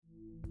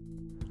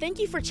Thank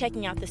you for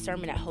checking out this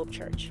sermon at Hope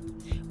Church.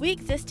 We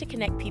exist to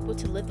connect people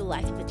to live the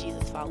life of a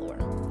Jesus follower.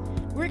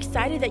 We're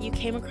excited that you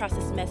came across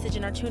this message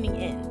and are tuning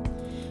in.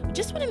 We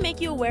just want to make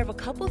you aware of a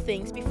couple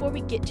things before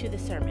we get to the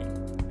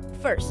sermon.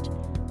 First,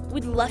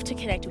 we'd love to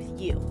connect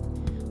with you.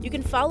 You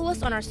can follow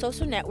us on our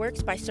social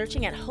networks by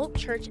searching at Hope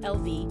Church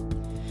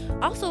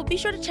LV. Also, be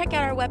sure to check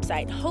out our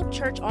website,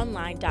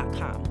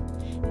 hopechurchonline.com.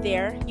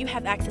 There, you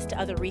have access to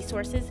other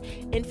resources,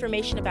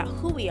 information about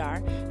who we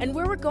are, and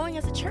where we're going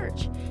as a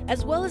church,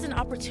 as well as an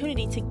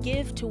opportunity to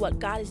give to what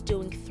God is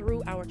doing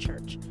through our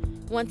church.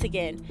 Once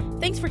again,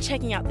 thanks for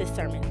checking out this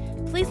sermon.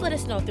 Please let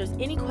us know if there's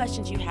any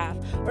questions you have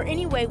or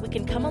any way we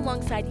can come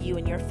alongside you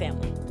and your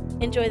family.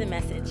 Enjoy the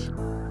message.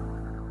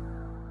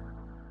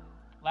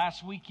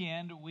 Last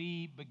weekend,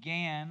 we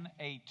began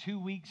a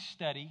 2-week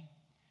study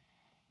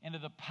into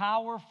the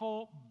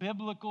powerful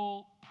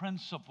biblical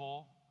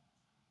principle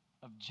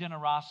of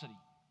generosity.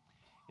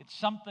 It's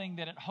something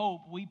that at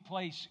Hope we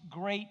place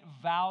great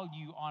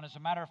value on. As a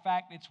matter of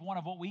fact, it's one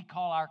of what we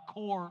call our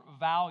core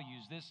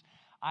values, this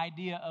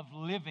idea of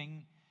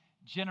living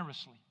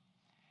generously.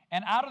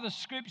 And out of the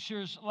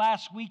scriptures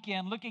last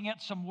weekend, looking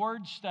at some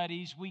word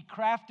studies, we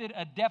crafted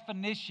a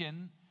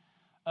definition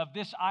of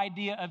this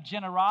idea of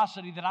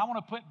generosity that I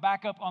want to put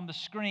back up on the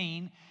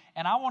screen,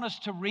 and I want us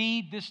to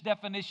read this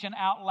definition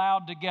out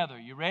loud together.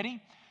 You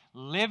ready?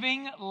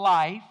 Living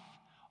life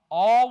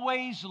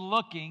always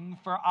looking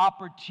for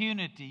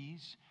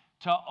opportunities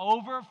to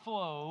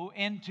overflow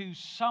into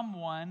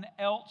someone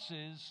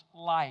else's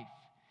life.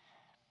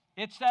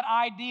 It's that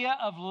idea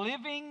of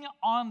living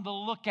on the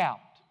lookout.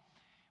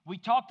 We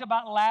talked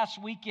about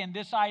last weekend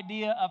this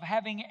idea of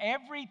having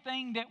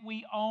everything that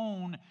we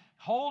own,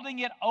 holding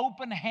it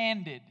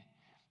open-handed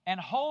and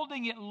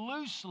holding it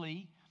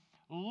loosely,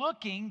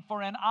 looking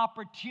for an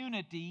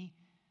opportunity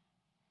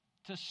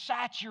to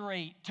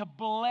saturate, to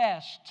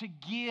bless, to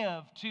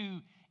give, to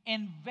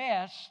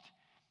invest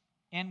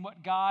in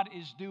what God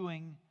is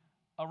doing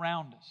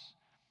around us.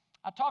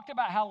 I talked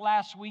about how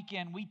last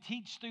weekend we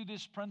teach through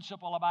this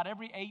principle about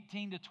every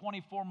 18 to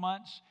 24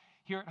 months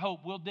here at Hope.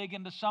 We'll dig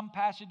into some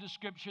passage of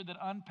Scripture that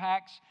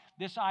unpacks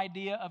this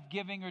idea of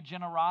giving or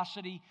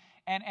generosity.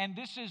 And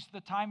this is the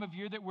time of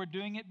year that we're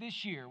doing it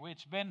this year.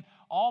 It's been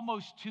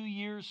almost 2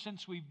 years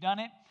since we've done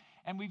it.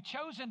 And we've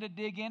chosen to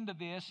dig into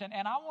this. And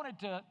I wanted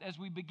to, as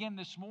we begin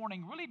this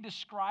morning, really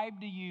describe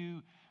to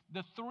you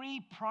the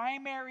 3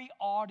 primary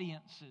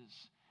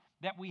audiences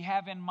that we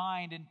have in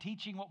mind in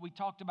teaching what we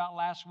talked about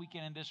last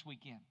weekend and this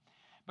weekend.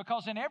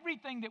 Because in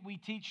everything that we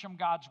teach from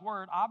God's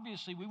Word,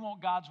 obviously we want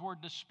God's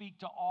Word to speak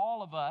to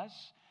all of us,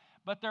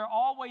 but there are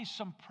always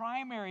some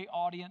primary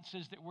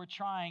audiences that we're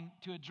trying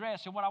to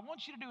address. And what I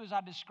want you to do as I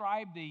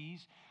describe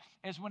these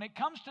is when it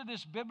comes to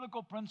this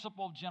biblical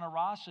principle of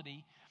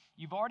generosity,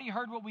 you've already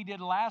heard what we did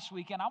last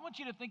week, and I want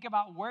you to think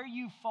about where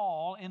you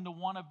fall into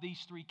one of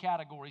these 3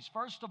 categories.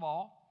 First of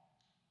all,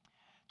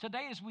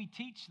 today as we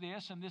teach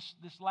this, and this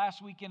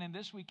last weekend and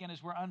this weekend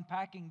as we're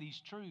unpacking these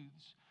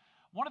truths,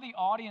 one of the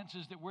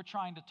audiences that we're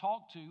trying to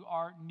talk to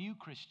are new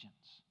Christians.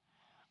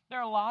 There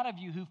are a lot of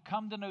you who've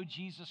come to know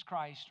Jesus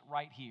Christ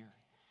right here.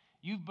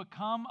 You've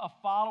become a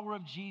follower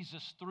of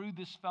Jesus through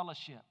this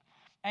fellowship.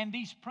 And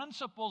these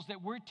principles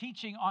that we're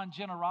teaching on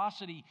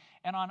generosity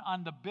and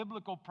on the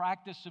biblical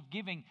practice of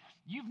giving,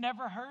 you've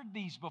never heard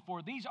these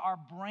before. These are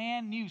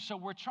brand new. So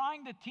we're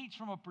trying to teach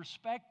from a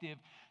perspective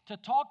to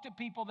talk to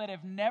people that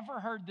have never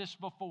heard this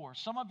before.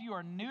 Some of you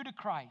are new to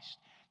Christ.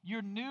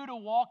 You're new to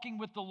walking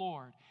with the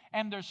Lord.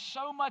 And there's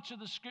so much of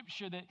the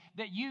Scripture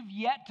that you've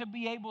yet to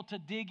be able to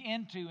dig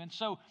into. And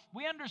so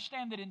we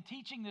understand that in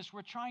teaching this,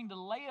 we're trying to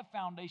lay a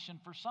foundation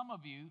for some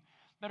of you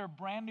that are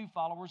brand new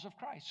followers of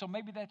Christ. So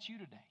maybe that's you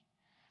today.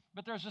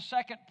 But there's a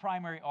second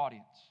primary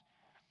audience.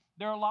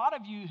 There are a lot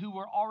of you who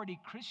were already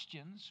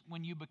Christians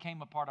when you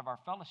became a part of our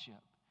fellowship.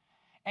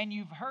 And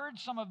you've heard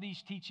some of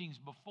these teachings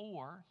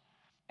before,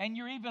 and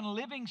you're even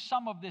living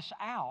some of this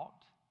out,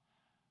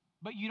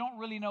 but you don't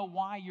really know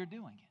why you're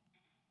doing it.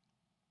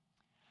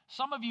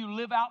 Some of you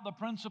live out the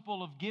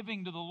principle of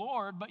giving to the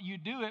Lord, but you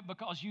do it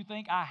because you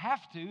think, I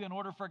have to in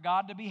order for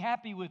God to be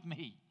happy with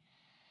me.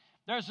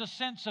 There's a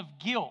sense of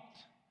guilt.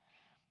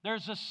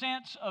 There's a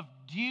sense of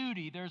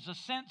duty. There's a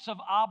sense of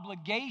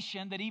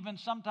obligation that even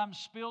sometimes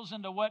spills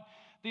into what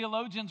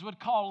theologians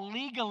would call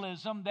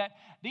legalism, that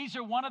these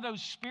are one of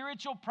those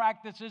spiritual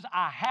practices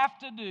I have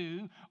to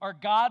do or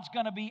God's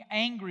going to be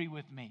angry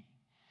with me.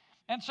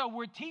 And so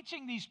we're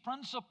teaching these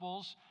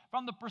principles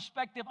from the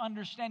perspective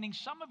understanding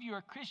some of you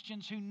are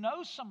Christians who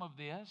know some of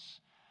this,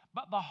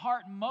 but the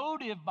heart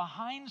motive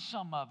behind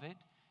some of it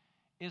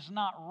is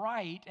not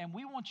right, and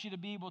we want you to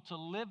be able to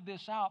live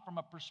this out from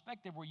a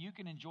perspective where you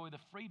can enjoy the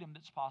freedom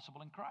that's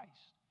possible in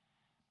Christ.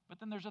 But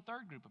then there's a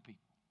third group of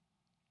people.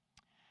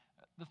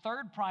 The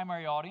third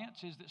primary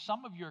audience is that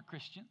some of you are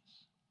Christians,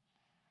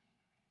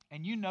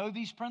 and you know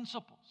these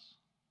principles.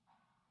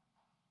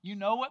 You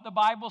know what the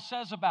Bible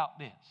says about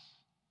this,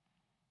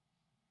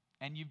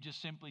 and you've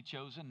just simply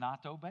chosen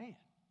not to obey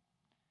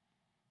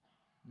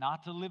it,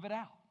 not to live it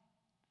out,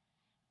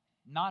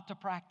 not to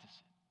practice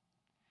it.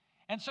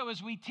 And so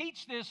as we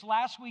teach this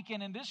last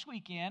weekend and this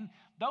weekend,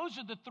 those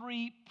are the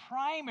three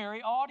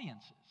primary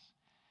audiences.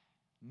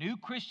 New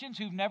Christians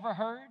who've never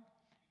heard,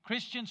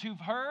 Christians who've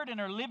heard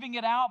and are living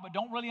it out but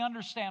don't really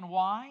understand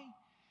why,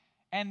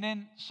 and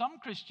then some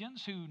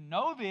Christians who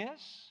know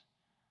this,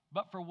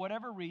 but for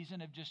whatever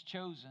reason have just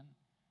chosen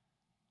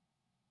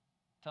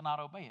to not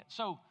obey it.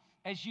 So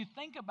as you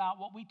think about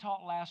what we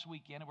taught last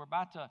weekend, and we're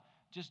about to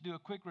just do a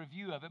quick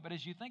review of it, but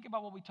as you think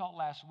about what we taught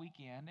last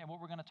weekend and what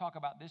we're going to talk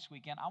about this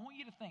weekend, I want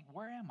you to think,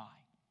 where am I?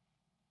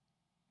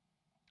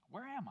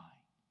 Where am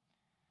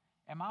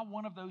I? Am I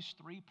one of those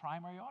three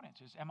primary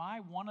audiences? Am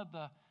I one of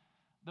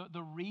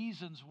the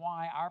reasons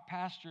why our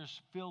pastors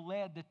feel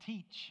led to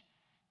teach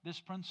this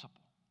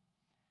principle?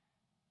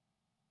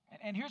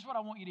 And here's what I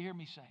want you to hear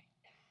me say.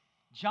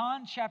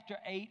 John chapter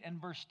 8 and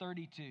verse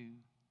 32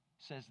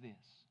 says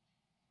this: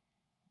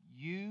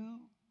 you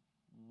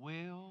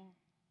will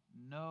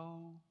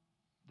know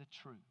the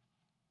truth,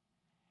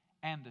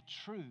 and the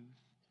truth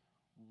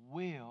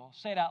will,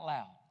 say it out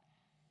loud,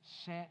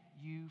 set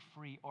you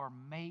free or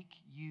make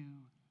you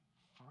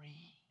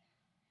free.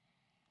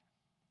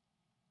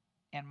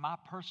 In my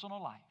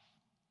personal life,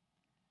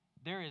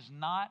 there is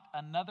not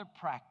another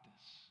practice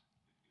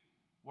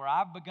where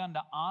I've begun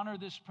to honor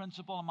this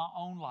principle in my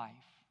own life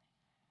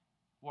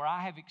where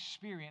I have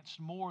experienced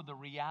more the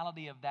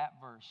reality of that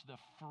verse, the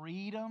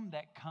freedom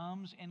that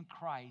comes in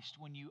Christ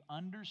when you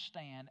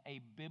understand a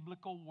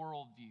biblical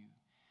worldview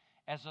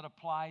as it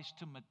applies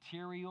to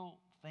material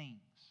things.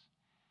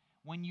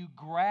 When you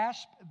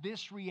grasp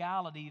this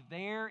reality,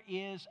 there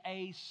is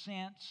a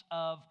sense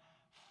of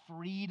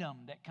freedom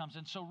that comes.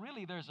 And so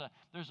really there's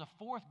a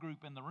fourth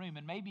group in the room,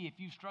 and maybe if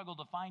you've struggled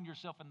to find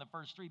yourself in the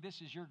first three,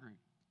 this is your group.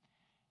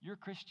 You're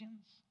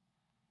Christians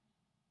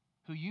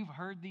who you've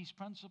heard these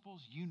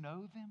principles, you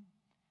know them,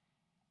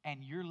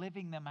 and you're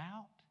living them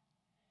out,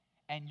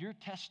 and your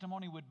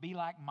testimony would be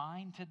like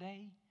mine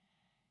today.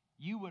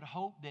 You would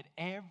hope that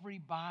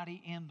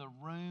everybody in the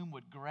room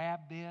would grab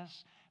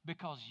this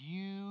because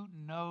you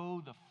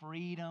know the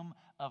freedom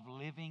of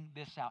living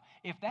this out.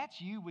 If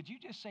that's you, would you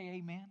just say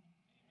amen?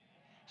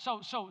 So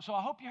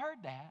I hope you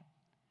heard that.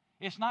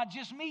 It's not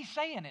just me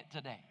saying it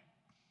today.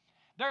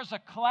 There's a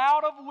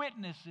cloud of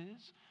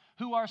witnesses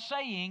who are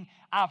saying,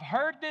 I've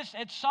heard this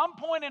at some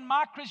point in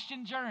my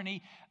Christian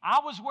journey. I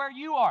was where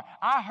you are.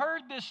 I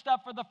heard this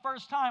stuff for the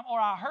first time, or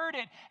I heard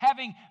it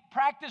having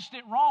practiced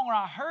it wrong, or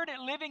I heard it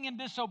living in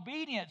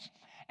disobedience,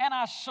 and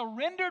I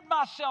surrendered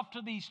myself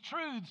to these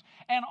truths.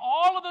 And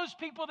all of those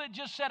people that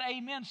just said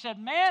amen said,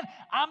 man,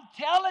 I'm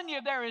telling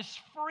you, there is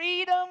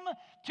freedom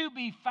to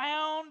be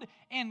found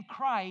in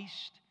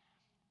Christ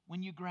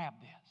when you grab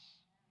this.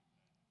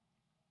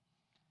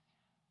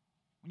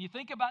 When you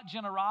think about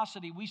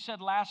generosity, we said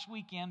last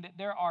weekend that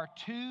there are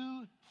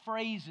two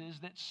phrases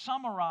that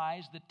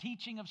summarize the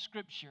teaching of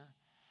Scripture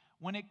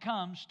when it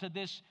comes to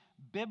this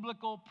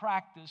biblical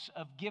practice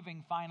of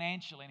giving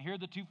financially. And here are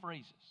the two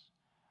phrases: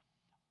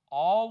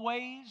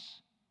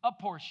 always a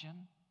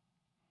portion,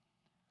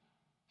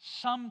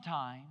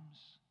 sometimes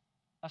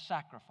a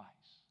sacrifice.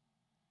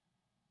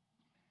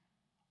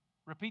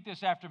 Repeat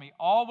this after me.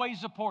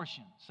 Always a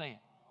portion. Say it.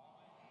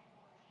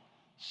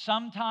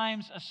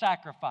 Sometimes a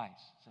sacrifice.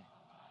 Say it.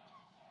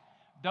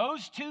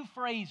 Those two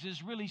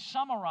phrases really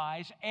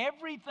summarize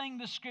everything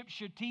the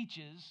Scripture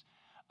teaches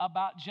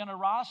about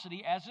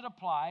generosity as it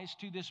applies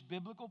to this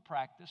biblical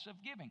practice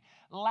of giving.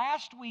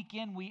 Last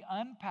weekend, we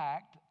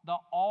unpacked the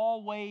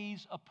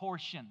always a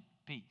portion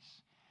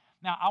piece.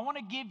 Now, I want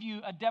to give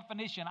you a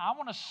definition. I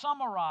want to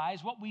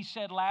summarize what we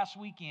said last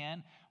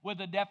weekend with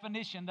a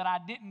definition that I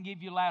didn't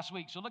give you last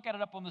week. So look at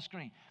it up on the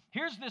screen.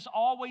 Here's this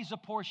always a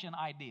portion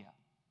idea: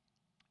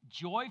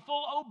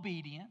 joyful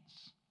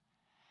obedience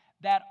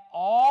that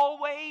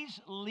always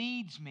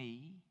leads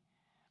me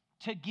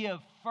to give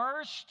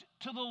first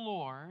to the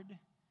Lord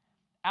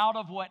out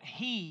of what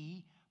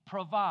He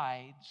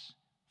provides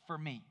for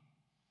me.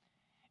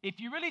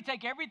 If you really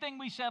take everything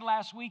we said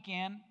last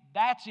weekend,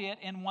 that's it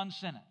in one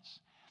sentence.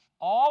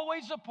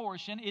 Always a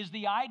portion is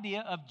the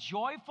idea of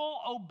joyful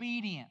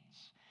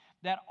obedience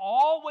that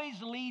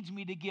always leads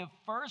me to give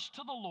first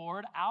to the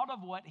Lord out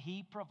of what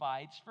He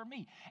provides for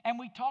me. And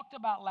we talked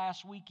about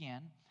last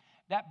weekend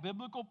that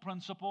biblical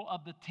principle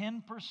of the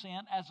 10%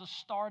 as a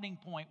starting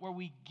point, where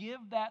we give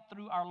that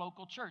through our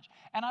local church.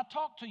 And I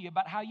talked to you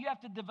about how you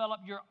have to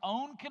develop your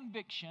own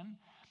conviction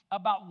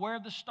about where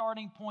the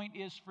starting point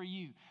is for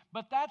you.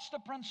 But that's the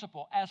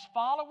principle. As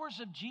followers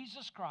of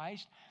Jesus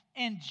Christ,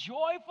 in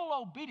joyful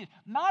obedience,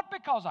 not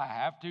because I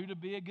have to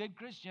be a good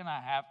Christian,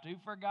 I have to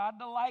for God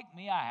to like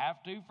me, I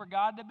have to for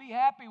God to be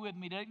happy with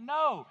me.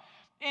 No.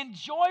 In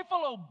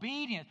joyful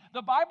obedience,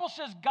 the Bible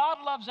says God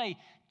loves a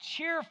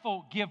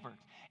cheerful giver.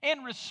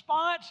 In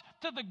response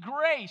to the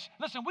grace.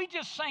 Listen, we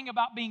just sang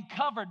about being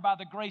covered by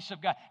the grace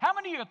of God. How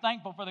many of you are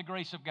thankful for the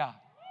grace of God?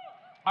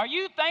 Are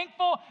you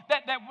thankful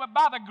that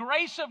by the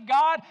grace of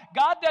God,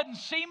 God doesn't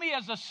see me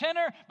as a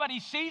sinner, but He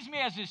sees me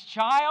as His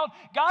child?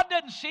 God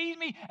doesn't see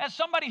me as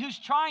somebody who's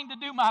trying to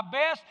do my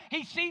best.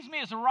 He sees me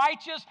as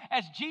righteous,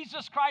 as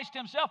Jesus Christ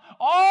Himself.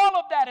 All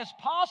of that is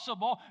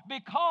possible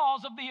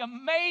because of the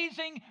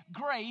amazing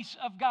grace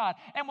of God.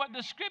 And what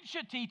the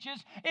Scripture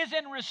teaches is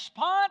in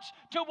response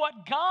to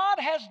what God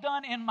has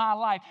done in my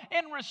life,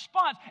 in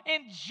response,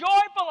 in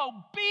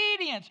joyful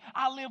obedience,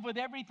 I live with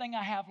everything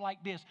I have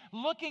like this,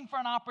 looking for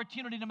an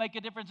opportunity to make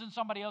a difference in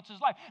somebody else's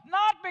life.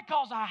 Not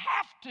because I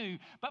have to,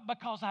 but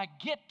because I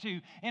get to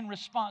in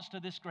response to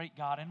this great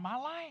God in my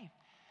life.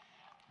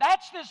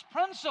 That's this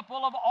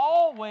principle of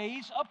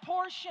always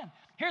apportion.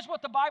 Here's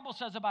what the Bible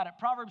says about it.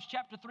 Proverbs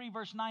chapter 3,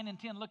 verse 9 and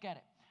 10. Look at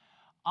it.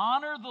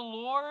 Honor the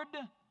Lord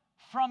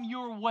from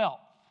your wealth.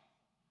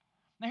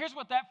 Now here's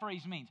what that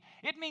phrase means.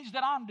 It means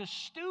that I'm to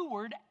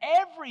steward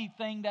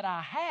everything that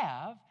I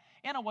have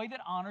in a way that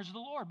honors the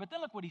Lord. But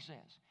then look what he says.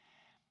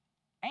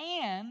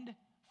 And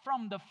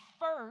from the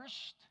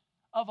first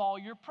of all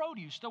your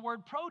produce. The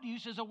word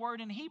produce is a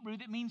word in Hebrew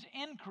that means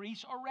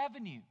increase or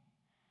revenue.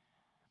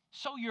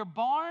 So your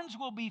barns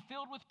will be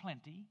filled with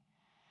plenty,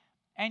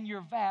 and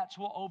your vats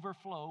will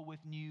overflow with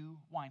new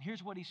wine.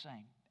 Here's what he's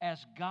saying.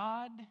 As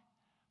God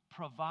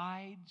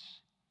provides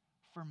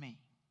for me,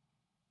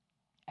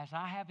 as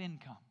I have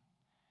income,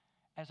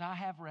 as I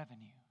have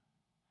revenue,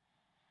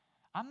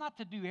 I'm not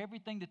to do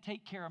everything to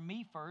take care of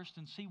me first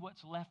and see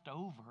what's left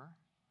over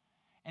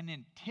and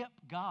then tip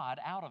God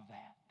out of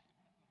that.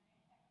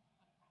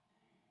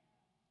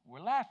 We're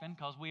laughing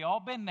because we all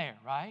been there,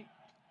 right?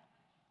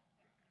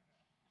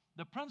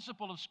 The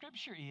principle of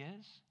Scripture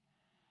is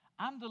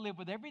I'm to live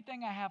with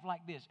everything I have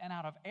like this, and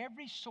out of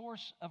every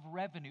source of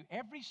revenue,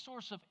 every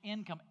source of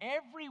income,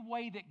 every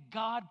way that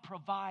God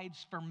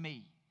provides for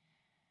me,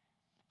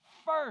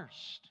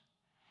 first,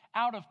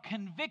 out of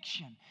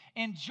conviction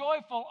and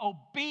joyful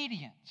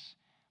obedience,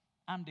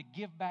 I'm to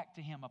give back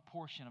to Him a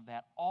portion of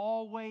that.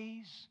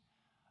 Always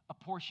a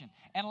portion.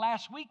 And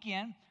last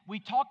weekend, we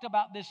talked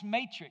about this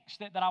matrix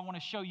that I want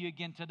to show you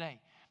again today.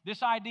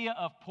 This idea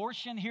of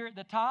portion here at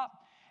the top.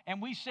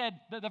 And we said,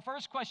 the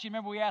first question,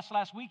 remember we asked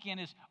last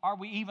weekend is, are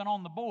we even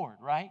on the board,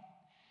 right?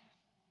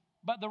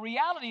 But the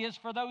reality is,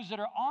 for those that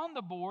are on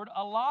the board,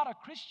 a lot of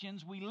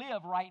Christians, we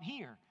live right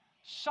here.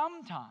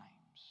 Sometimes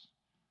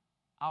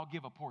I'll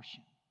give a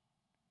portion.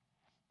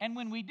 And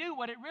when we do,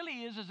 what it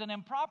really is an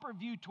improper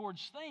view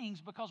towards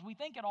things because we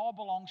think it all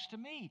belongs to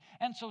me.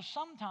 And so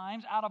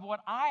sometimes out of what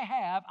I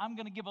have, I'm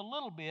going to give a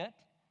little bit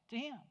to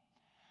Him.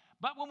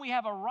 But when we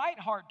have a right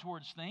heart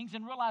towards things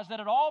and realize that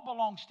it all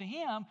belongs to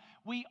Him,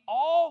 we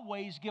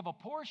always give a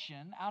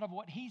portion out of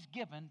what He's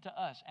given to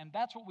us. And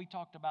that's what we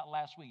talked about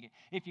last week.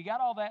 If you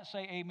got all that,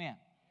 say amen. Amen.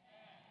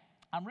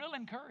 I'm real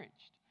encouraged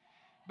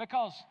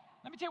because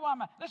let me tell you why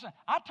listen,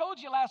 I told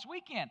you last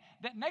weekend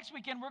that next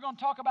weekend we're going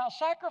to talk about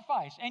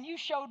sacrifice, and you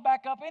showed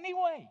back up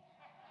anyway.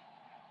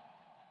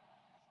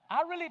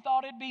 I really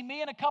thought it'd be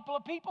me and a couple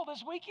of people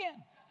this weekend.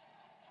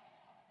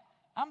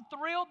 I'm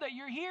thrilled that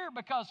you're here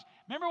because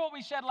remember what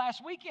we said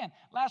last weekend?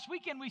 Last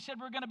weekend we said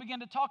we're going to begin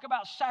to talk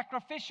about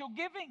sacrificial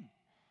giving.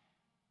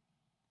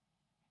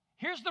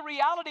 Here's the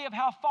reality of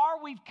how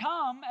far we've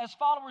come as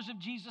followers of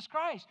Jesus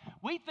Christ.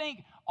 We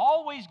think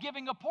always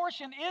giving a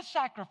portion is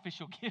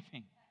sacrificial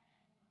giving.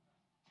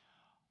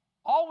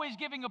 Always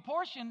giving a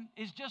portion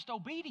is just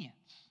obedience.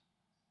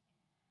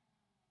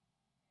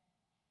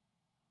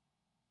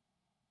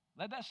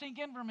 Let that sink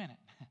in for a minute.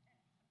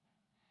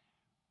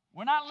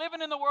 We're not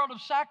living in the world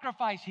of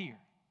sacrifice here.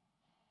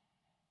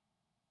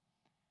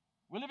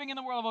 We're living in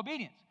the world of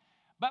obedience.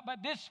 But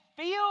this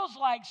feels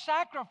like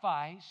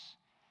sacrifice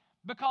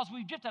because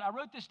we've drifted. I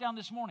wrote this down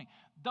this morning.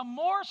 The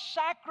more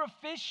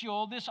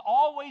sacrificial this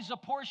always a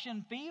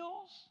portion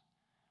feels,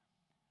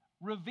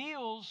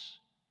 reveals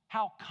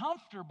how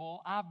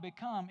comfortable I've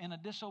become in a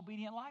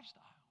disobedient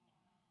lifestyle.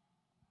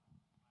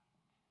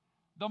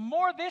 The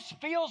more this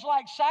feels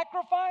like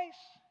sacrifice,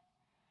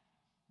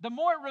 the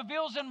more it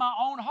reveals in my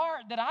own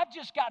heart that I've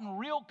just gotten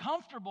real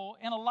comfortable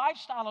in a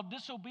lifestyle of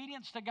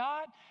disobedience to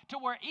God to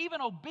where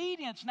even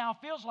obedience now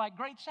feels like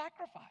great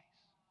sacrifice.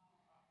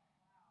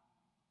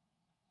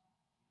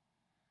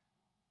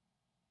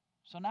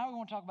 So now we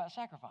want to talk about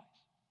sacrifice.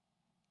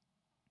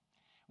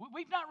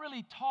 We've not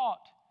really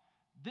taught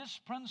this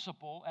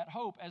principle at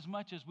Hope as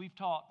much as we've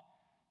taught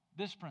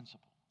this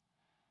principle.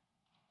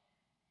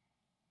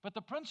 But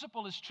the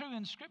principle is true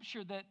in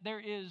Scripture that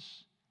there is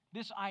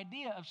this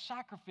idea of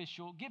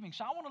sacrificial giving.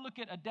 So I want to look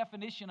at a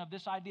definition of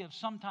this idea of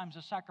sometimes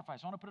a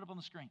sacrifice. I want to put it up on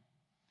the screen.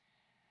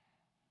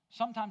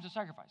 Sometimes a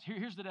sacrifice.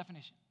 Here's the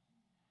definition.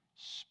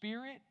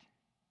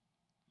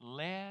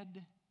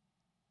 Spirit-led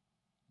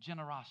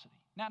generosity.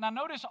 Now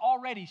notice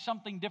already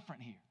something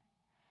different here.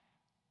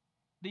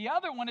 The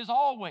other one is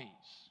always.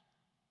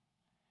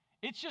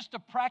 It's just a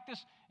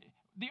practice.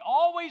 The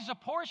always a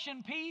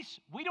portion piece,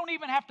 we don't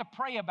even have to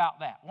pray about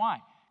that. Why?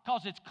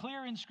 Because it's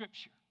clear in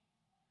Scripture.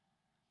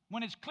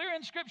 When it's clear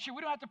in Scripture,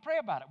 we don't have to pray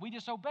about it. We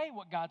just obey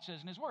what God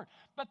says in His Word.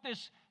 But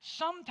this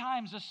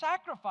sometimes a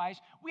sacrifice,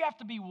 we have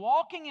to be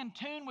walking in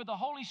tune with the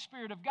Holy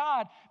Spirit of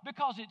God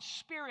because it's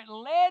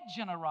Spirit-led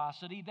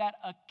generosity that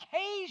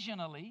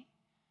occasionally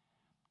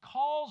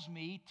calls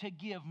me to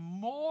give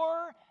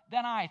more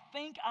than I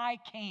think I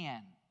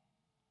can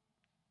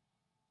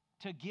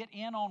to get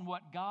in on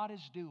what God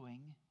is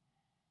doing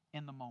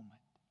in the moment.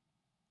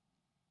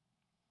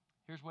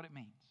 Here's what it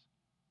means.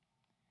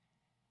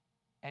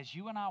 As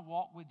you and I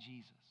walk with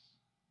Jesus,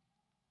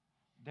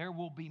 there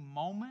will be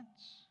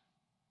moments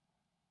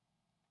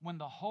when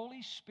the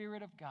Holy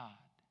Spirit of God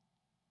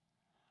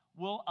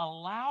will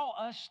allow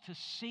us to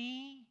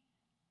see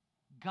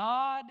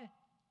God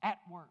at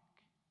work.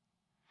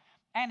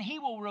 And He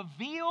will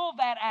reveal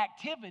that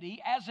activity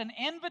as an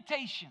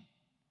invitation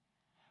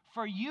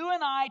for you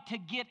and I to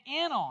get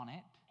in on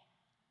it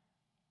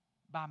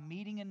by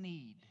meeting a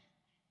need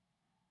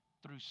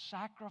through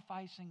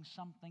sacrificing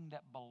something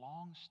that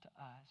belongs to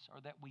us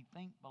or that we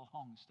think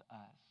belongs to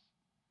us,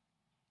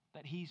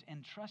 that He's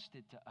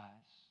entrusted to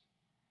us,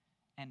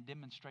 and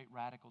demonstrate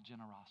radical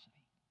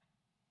generosity.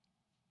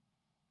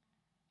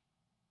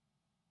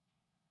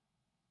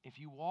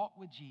 If you walk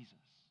with Jesus,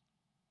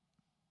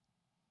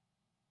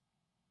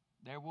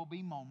 there will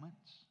be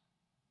moments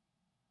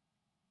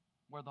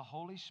where the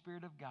Holy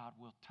Spirit of God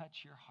will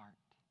touch your heart,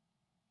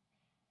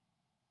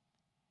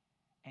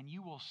 and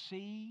you will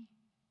see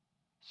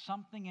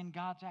something in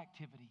God's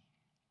activity,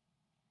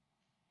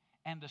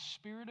 and the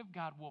Spirit of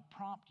God will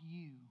prompt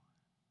you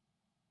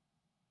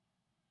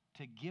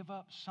to give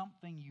up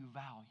something you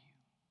value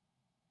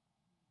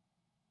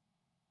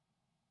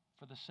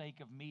for the sake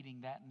of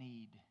meeting that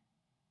need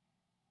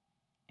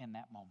in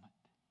that moment.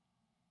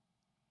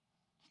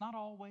 It's not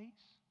always.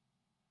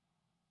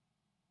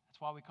 That's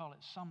why we call it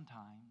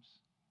sometimes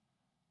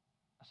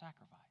a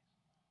sacrifice.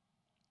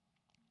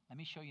 Let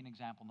me show you an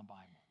example in the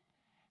Bible.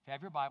 If you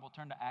have your Bible,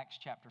 turn to Acts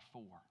chapter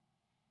 4.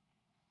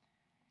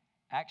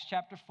 Acts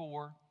chapter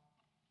 4.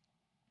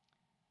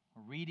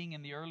 We're reading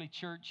in the early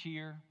church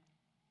here.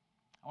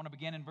 I want to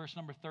begin in verse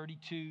number 32.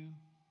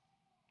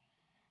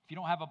 If you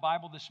don't have a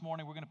Bible this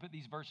morning, we're going to put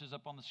these verses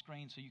up on the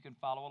screen so you can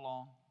follow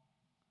along.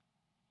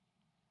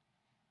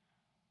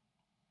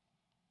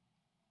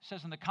 It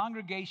says, "And the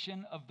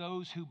congregation of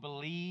those who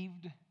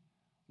believed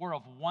were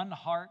of one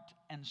heart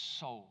and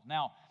soul."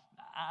 Now,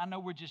 I know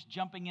we're just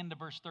jumping into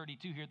verse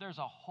 32 here. There's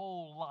a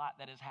whole lot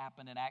that has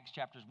happened in Acts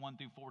chapters 1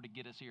 through 4 to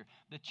get us here.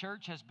 The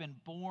church has been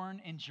born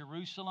in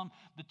Jerusalem.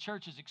 The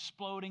church is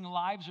exploding.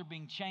 Lives are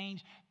being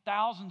changed.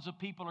 Thousands of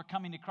people are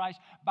coming to Christ.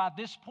 By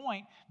this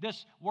point,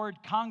 this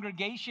word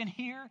congregation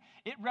here,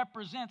 it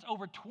represents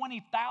over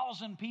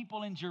 20,000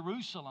 people in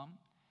Jerusalem.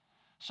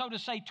 So to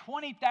say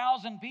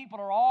 20,000 people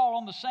are all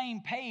on the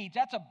same page,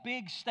 that's a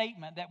big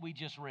statement that we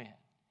just read.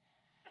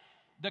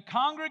 The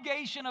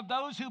congregation of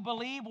those who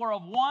believe were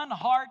of one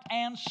heart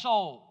and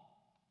soul.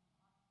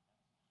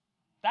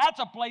 That's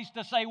a place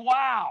to say,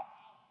 wow,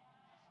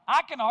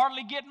 I can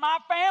hardly get my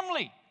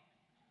family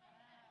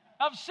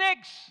of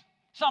 6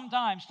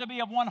 sometimes to be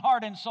of one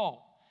heart and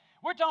soul.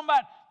 We're talking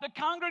about the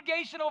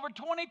congregation, over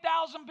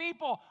 20,000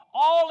 people,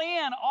 all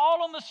in,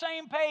 all on the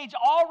same page,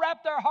 all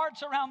wrap their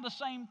hearts around the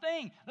same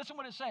thing. Listen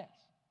what it says.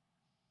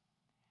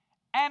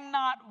 And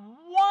not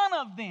one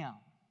of them,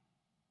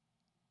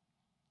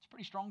 it's a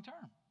pretty strong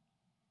term,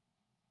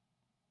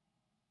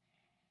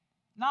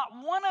 not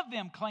one of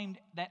them claimed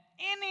that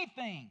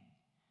anything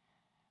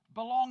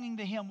belonging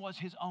to him was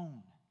his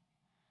own,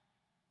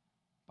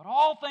 but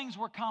all things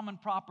were common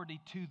property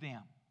to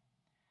them.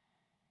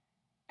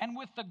 And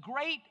with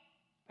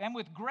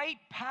great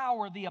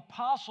power, the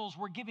apostles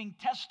were giving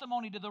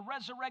testimony to the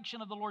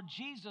resurrection of the Lord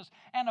Jesus,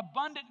 and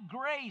abundant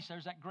grace,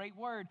 there's that great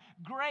word,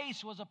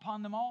 grace was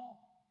upon them all.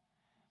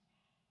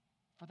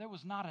 For there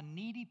was not a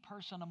needy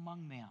person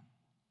among them.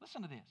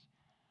 Listen to this.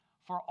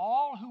 For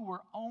all who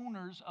were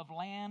owners of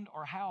land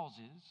or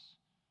houses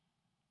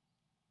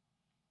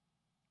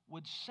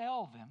would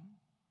sell them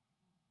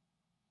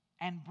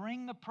and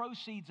bring the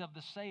proceeds of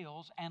the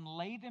sales and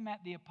lay them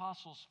at the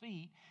apostles'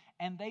 feet,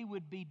 and they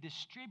would be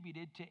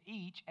distributed to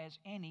each as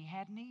any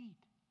had need.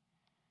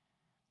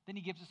 Then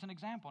he gives us an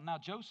example. Now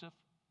Joseph,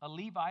 a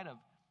Levite of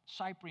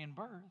Cyprian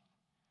birth,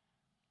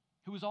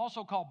 who was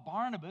also called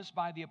Barnabas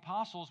by the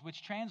apostles,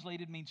 which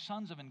translated means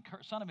son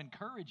of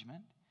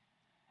encouragement,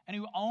 and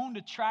who owned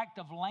a tract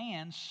of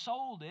land,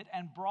 sold it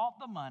and brought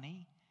the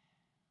money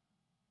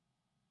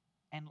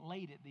and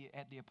laid it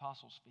at the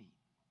apostles' feet.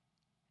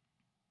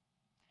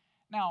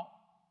 Now,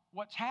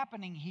 what's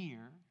happening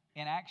here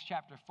in Acts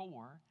chapter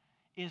 4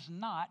 is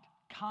not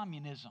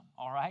communism,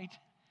 all right?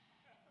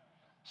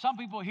 Some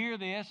people hear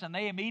this and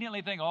they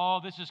immediately think, oh,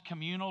 this is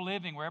communal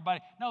living where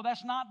everybody... No,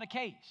 that's not the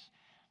case.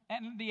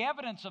 And the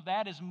evidence of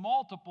that is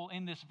multiple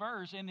in this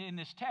verse, in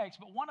this text,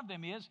 but one of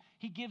them is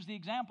he gives the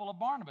example of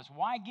Barnabas.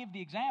 Why give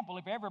the example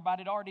if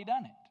everybody had already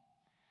done it?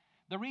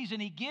 The reason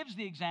he gives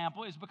the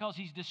example is because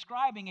he's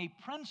describing a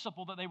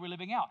principle that they were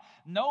living out.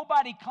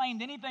 Nobody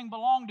claimed anything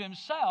belonged to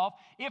himself.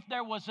 If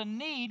there was a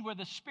need where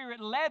the Spirit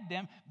led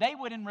them, they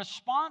would, in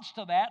response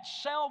to that,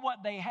 sell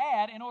what they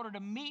had in order to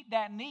meet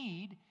that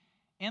need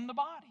in the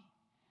body.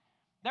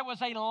 There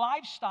was a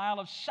lifestyle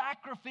of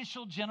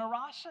sacrificial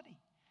generosity.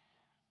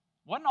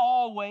 Wasn't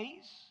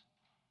always.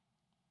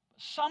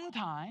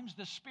 Sometimes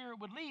the Spirit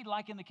would lead,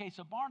 like in the case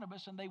of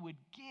Barnabas, and they would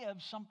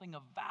give something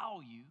of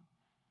value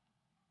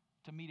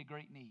to meet a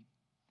great need.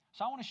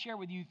 So I want to share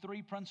with you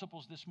 3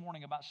 principles this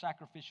morning about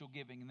sacrificial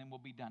giving, and then we'll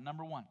be done.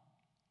 Number 1,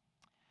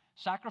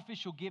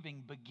 sacrificial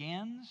giving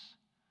begins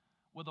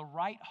with a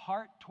right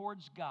heart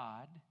towards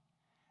God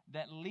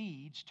that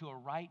leads to a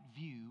right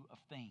view of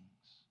things.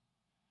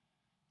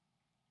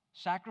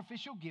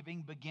 Sacrificial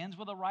giving begins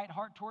with a right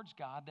heart towards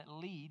God that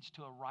leads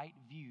to a right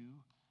view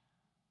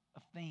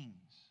of things.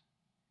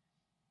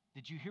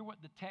 Did you hear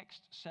what the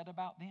text said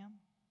about them?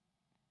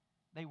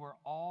 They were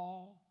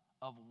all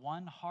of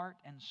one heart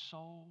and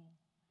soul,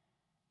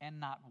 and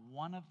not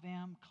one of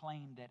them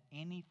claimed that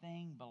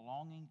anything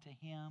belonging to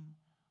him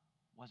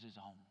was his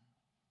own.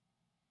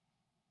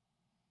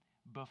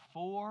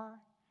 Before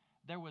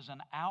there was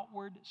an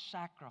outward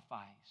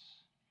sacrifice,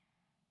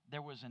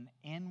 there was an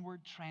inward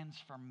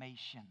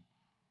transformation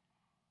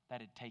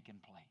that had taken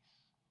place.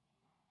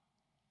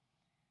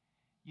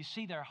 You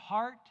see, their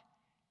heart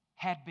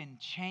had been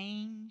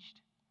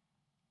changed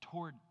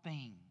toward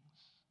things.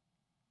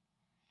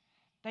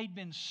 They'd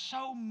been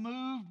so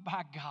moved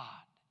by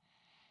God.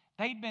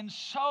 They'd been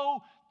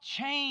so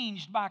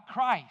changed by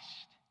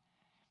Christ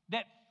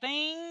that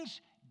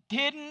things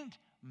didn't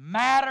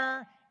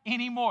matter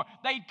anymore.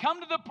 They'd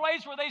come to the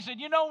place where they said,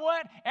 you know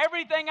what?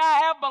 Everything I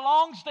have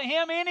belongs to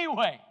Him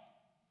anyway.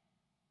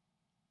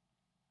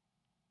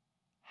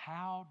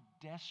 How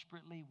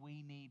desperately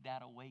we need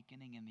that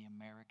awakening in the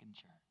American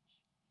church.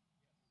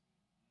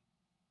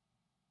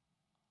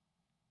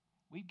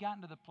 We've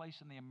gotten to the place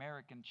in the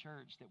American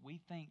church that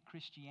we think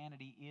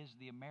Christianity is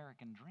the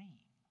American dream.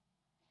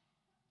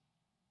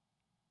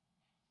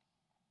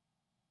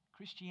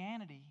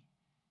 Christianity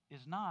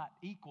is not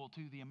equal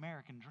to the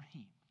American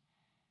dream.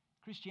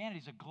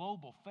 Christianity is a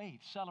global faith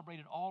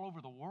celebrated all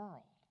over the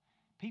world.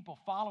 People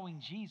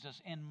following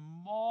Jesus in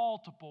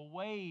multiple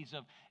ways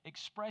of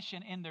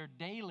expression in their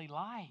daily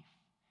life.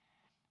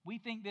 We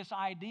think this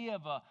idea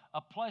of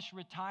a plush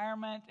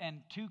retirement and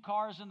 2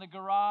 cars in the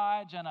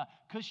garage and a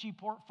cushy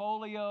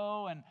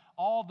portfolio and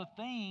all the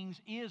things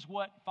is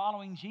what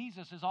following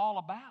Jesus is all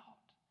about.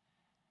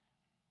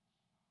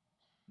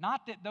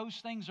 Not that those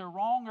things are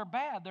wrong or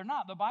bad. They're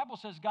not. The Bible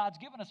says God's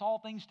given us all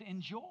things to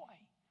enjoy.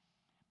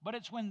 But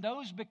it's when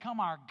those become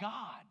our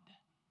God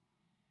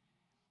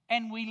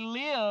and we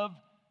live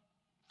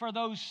for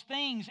those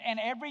things and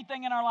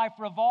everything in our life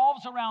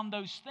revolves around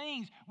those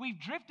things, we've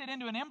drifted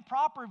into an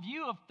improper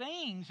view of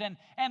things and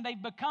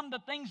they've become the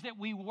things that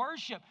we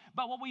worship.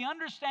 But what we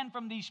understand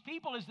from these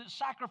people is that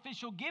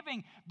sacrificial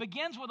giving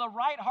begins with a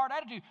right heart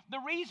attitude. The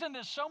reason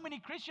that so many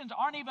Christians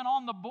aren't even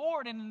on the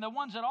board and the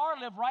ones that are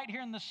live right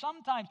here in the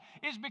sometimes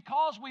is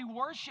because we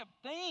worship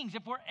things.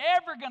 If we're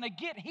ever going to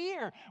get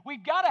here,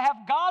 we've got to have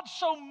God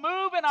so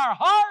move in our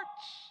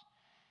hearts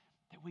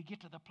that we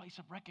get to the place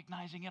of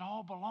recognizing it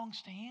all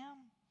belongs to Him.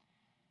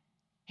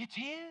 It's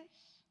His.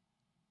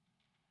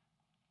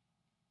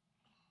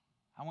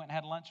 I went and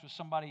had lunch with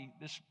somebody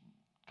this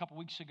couple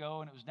weeks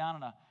ago, and it was down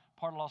in a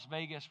part of Las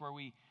Vegas where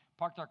we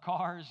parked our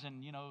cars.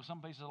 And, you know,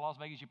 some places in Las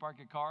Vegas you park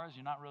your cars.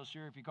 You're not real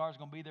sure if your car's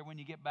going to be there when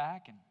you get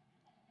back. And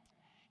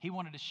he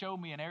wanted to show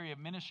me an area of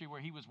ministry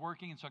where he was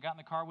working. And so I got in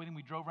the car with him.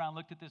 We drove around,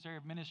 looked at this area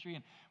of ministry,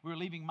 and we were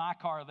leaving my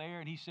car there.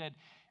 And he said,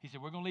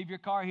 we're going to leave your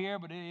car here,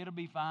 but it'll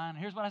be fine.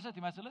 Here's what I said to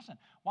him. I said, listen,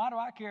 why do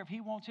I care if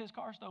he wants his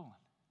car stolen?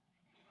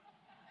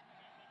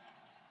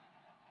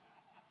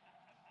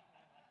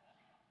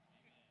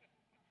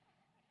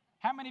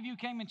 How many of you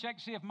came and checked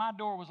to see if my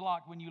door was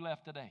locked when you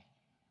left today?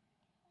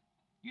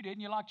 You didn't.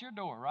 You locked your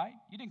door, right?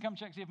 You didn't come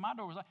check to see if my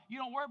door was locked. You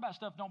don't worry about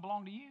stuff that don't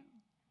belong to you.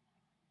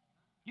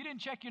 You didn't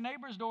check your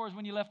neighbor's doors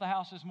when you left the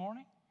house this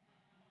morning.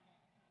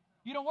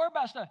 You don't worry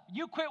about stuff.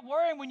 You quit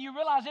worrying when you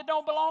realize it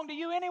don't belong to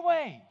you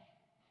anyway.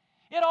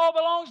 It all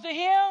belongs to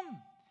Him.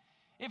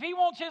 If He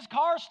wants His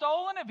car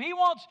stolen, if He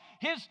wants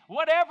His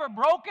whatever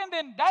broken,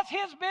 then that's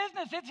His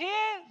business. It's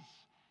His.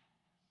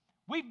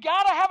 We've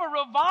got to have a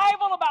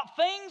revival about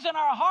things in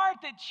our heart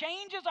that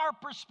changes our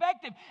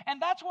perspective.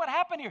 And that's what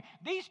happened here.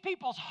 These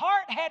people's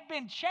heart had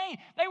been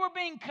changed. They were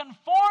being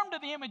conformed to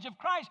the image of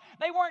Christ.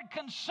 They weren't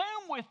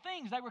consumed with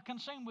things. They were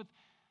consumed with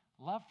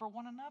love for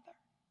one another.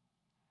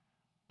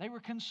 They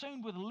were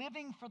consumed with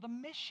living for the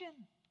mission.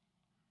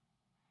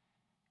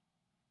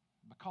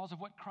 Because of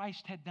what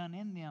Christ had done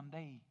in them,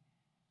 they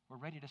were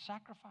ready to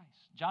sacrifice.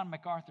 John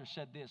MacArthur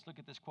said this. Look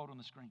at this quote on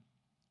the screen.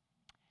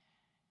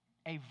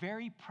 A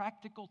very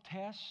practical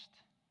test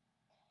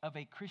of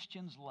a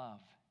Christian's love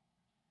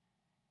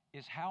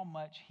is how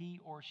much he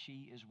or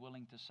she is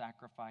willing to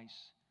sacrifice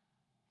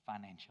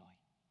financially.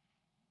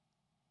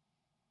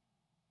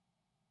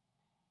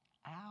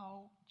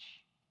 Ouch.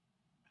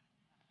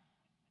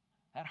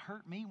 That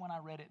hurt me when I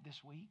read it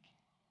this week.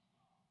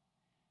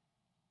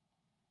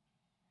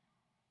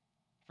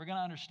 If we're going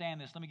to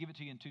understand this, let me give it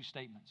to you in two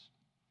statements.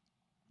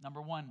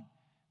 Number one,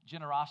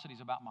 generosity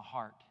is about my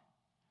heart,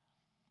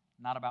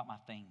 not about my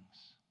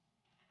things.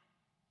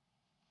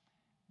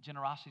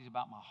 Generosity is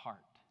about my heart,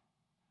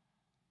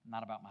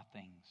 not about my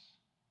things.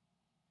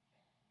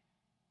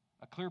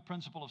 A clear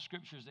principle of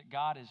Scripture is that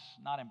God is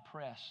not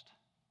impressed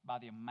by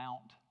the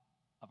amount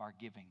of our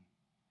giving.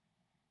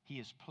 He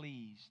is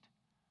pleased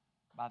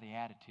by the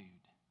attitude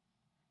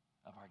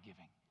of our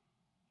giving.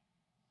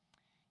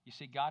 You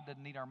see, God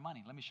doesn't need our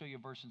money. Let me show you a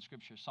verse in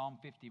Scripture. Psalm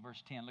 50,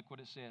 verse 10. Look what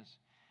it says.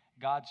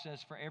 God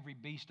says, "For every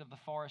beast of the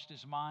forest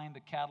is mine, the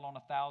cattle on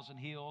 1,000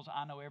 hills.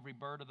 I know every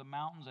bird of the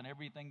mountains, and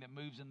everything that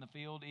moves in the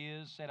field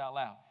is," say it out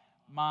loud,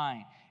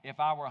 "mine. If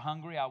I were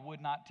hungry, I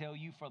would not tell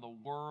you, for the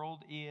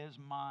world is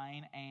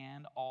mine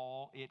and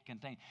all it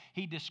contains."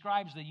 He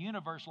describes the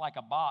universe like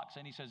a box,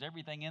 and he says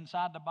everything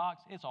inside the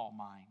box, it's all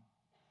mine.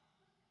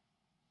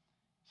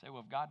 You say,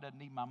 well, if God doesn't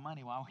need my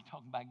money, why are we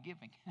talking about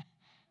giving?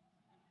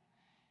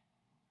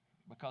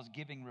 Because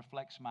giving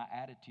reflects my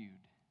attitude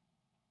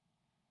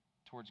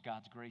towards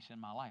God's grace in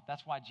my life.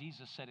 That's why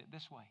Jesus said it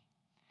this way.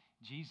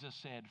 Jesus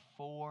said,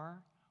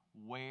 "For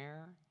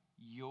where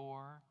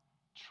your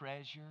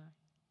treasure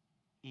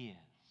is,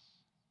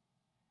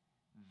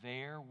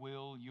 there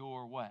will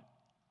your" what?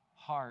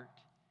 "Heart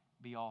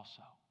be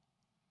also."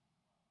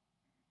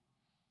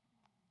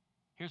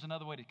 Here's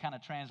another way to kind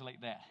of translate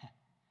that.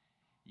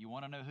 You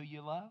want to know who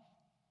you love?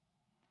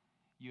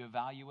 You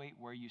evaluate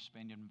where you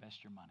spend and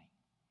invest your money.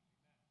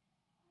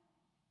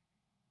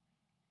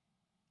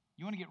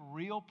 You want to get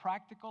real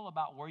practical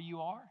about where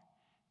you are?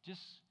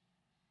 Just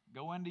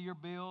go into your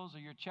bills or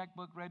your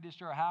checkbook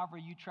register or however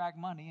you track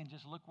money and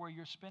just look where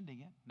you're spending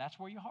it. That's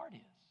where your heart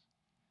is.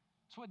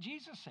 That's what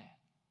Jesus said.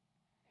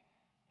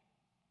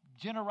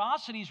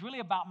 Generosity is really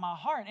about my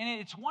heart. And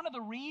it's one of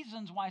the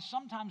reasons why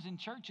sometimes in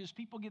churches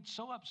people get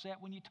so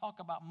upset when you talk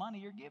about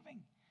money or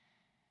giving.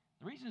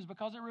 The reason is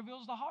because it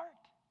reveals the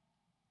heart.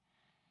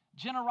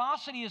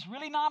 Generosity is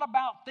really not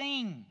about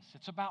things.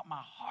 It's about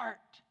my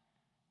heart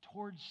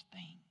towards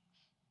things.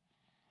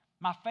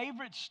 My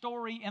favorite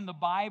story in the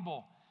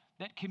Bible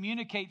that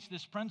communicates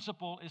this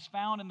principle is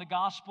found in the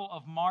Gospel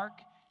of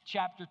Mark,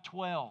 chapter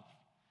 12.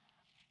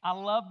 I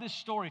love this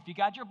story. If you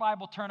got your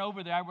Bible, turn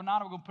over there. We're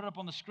not going to put it up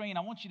on the screen. I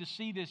want you to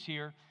see this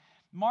here.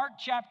 Mark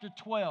chapter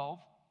 12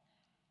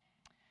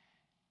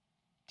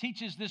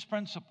 teaches this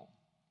principle.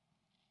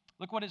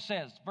 Look what it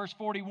says, verse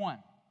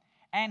 41.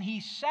 "And he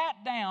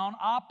sat down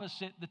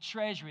opposite the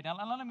treasury." Now,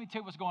 let me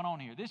tell you what's going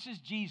on here. This is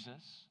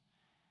Jesus.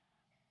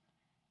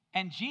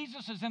 And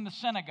Jesus is in the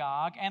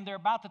synagogue, and they're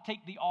about to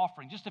take the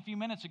offering. Just a few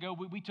minutes ago,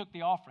 we took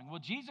the offering. Well,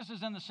 Jesus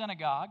is in the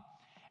synagogue,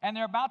 and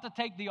they're about to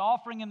take the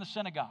offering in the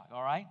synagogue,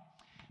 all right?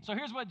 So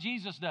here's what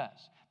Jesus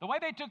does. The way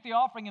they took the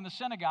offering in the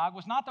synagogue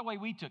was not the way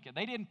we took it.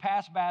 They didn't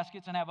pass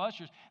baskets and have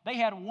ushers. They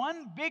had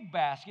one big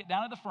basket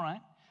down at the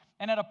front,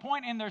 and at a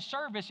point in their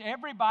service,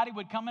 everybody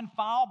would come and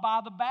file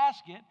by the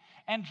basket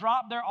and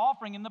drop their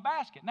offering in the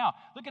basket. Now,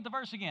 look at the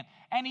verse again.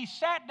 "And he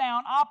sat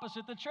down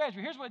opposite the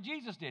treasury." Here's what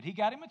Jesus did. He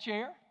got him a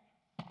chair,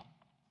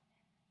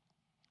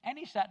 and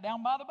he sat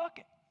down by the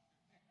bucket.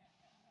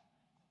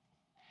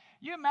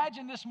 You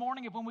imagine this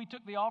morning if when we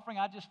took the offering,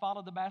 I just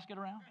followed the basket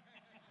around?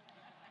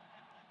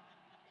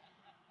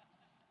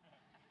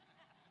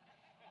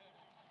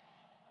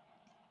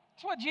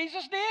 That's what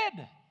Jesus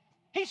did.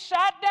 He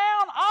sat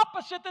down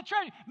opposite the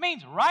treasury.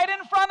 Means right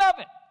in front of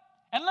it.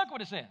 And look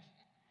what it says.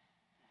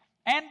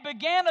 "And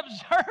began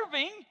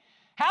observing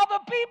how the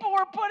people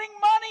were putting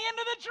money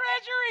into the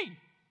treasury."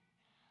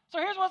 So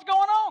here's what's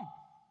going on.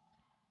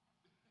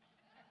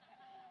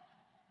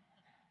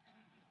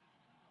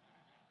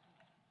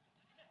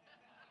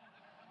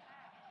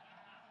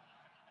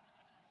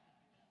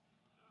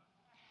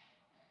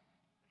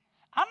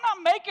 I'm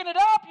not making it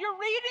up. You're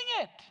reading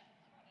it.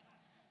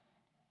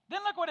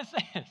 Then look what it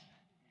says.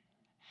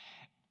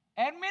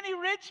 "And many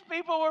rich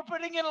people were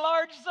putting in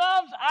large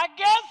sums." I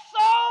guess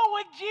so,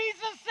 with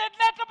Jesus sitting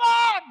at the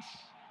box.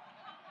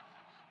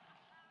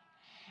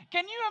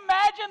 Can you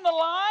imagine the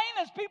line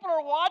as people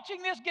are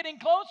watching this getting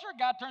closer?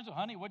 God turns to,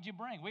 "Honey, what'd you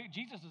bring?"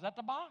 Jesus is at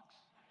the box.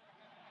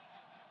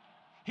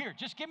 "Here,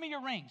 just give me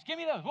your rings. Give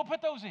me those. We'll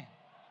put those in."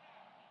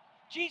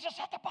 Jesus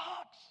at the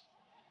box.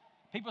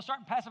 People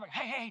starting passing by.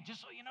 Hey,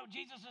 just so you know,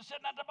 Jesus is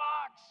sitting at the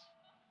box.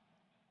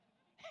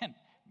 And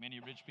many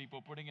rich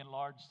people putting in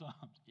large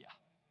sums. Yeah.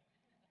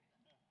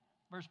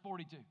 Verse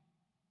 42.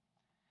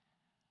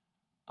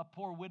 "A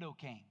poor widow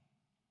came,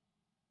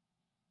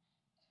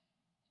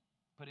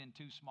 put in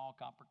 2 small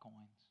copper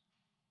coins,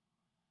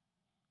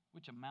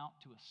 which amount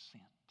to a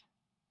cent."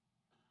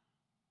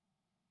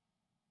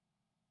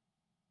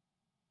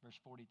 Verse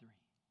 43.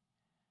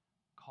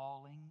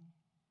 "Calling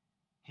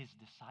his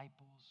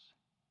disciples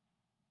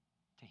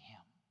to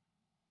him."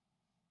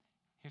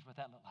 Here's what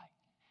that looked like.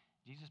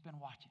 Jesus has been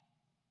watching.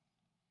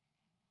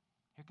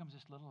 Here comes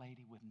this little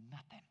lady with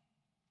nothing.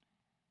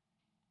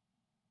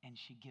 And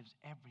she gives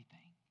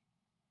everything.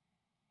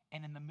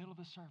 And in the middle of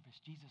the service,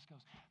 Jesus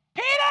goes,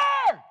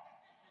 "Peter,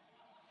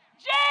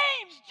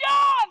 James,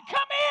 John,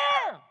 come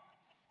here.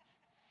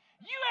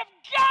 You have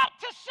got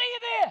to see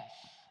this.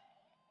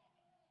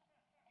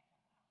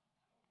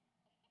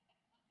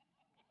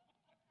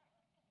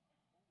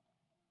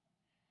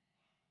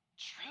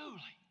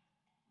 Truly,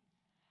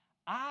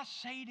 I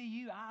say to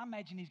you, I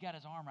imagine he's got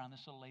his arm around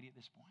this little lady at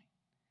this point.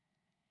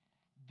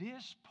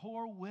 This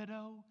poor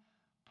widow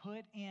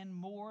put in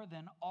more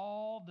than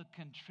all the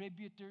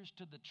contributors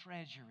to the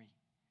treasury,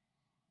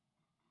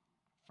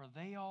 for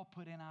they all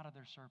put in out of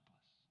their surplus.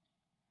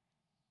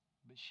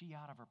 But she,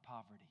 out of her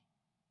poverty,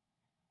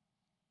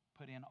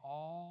 put in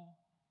all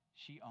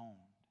she owned,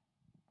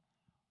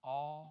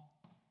 all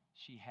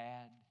she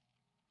had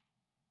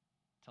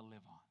to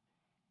live on.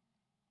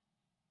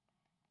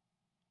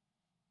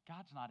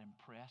 God's not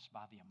impressed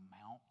by the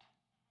amount.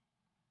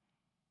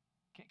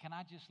 Can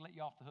I just let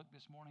you off the hook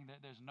this morning?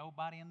 There's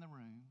nobody in the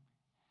room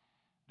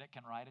that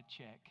can write a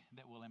check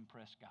that will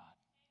impress God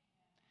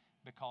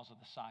because of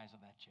the size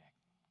of that check.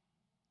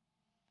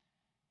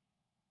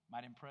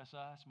 Might impress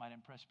us, might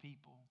impress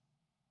people.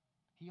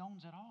 He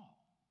owns it all.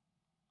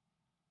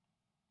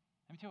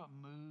 Let me tell you what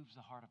moves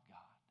the heart of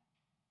God.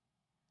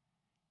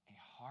 A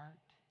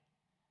heart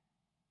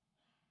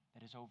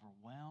that is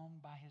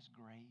overwhelmed by His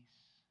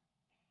grace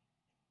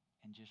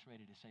and just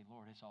ready to say,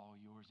 Lord, it's all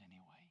yours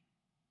anyway.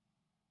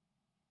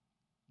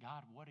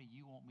 God, what do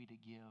you want me to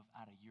give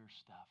out of your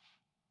stuff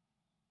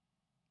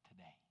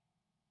today?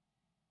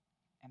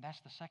 And that's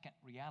the second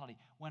reality.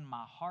 When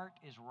my heart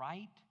is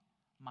right,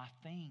 my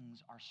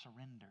things are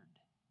surrendered.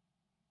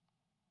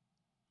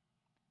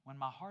 When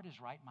my heart is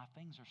right, my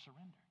things are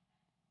surrendered.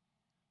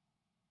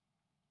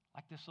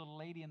 Like this little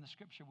lady in the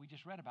scripture we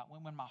just read about.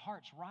 When my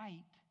heart's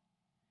right,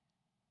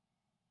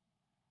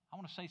 I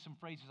want to say some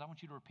phrases. I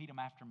want you to repeat them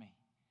after me.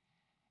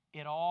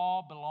 It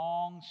all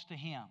belongs to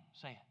Him.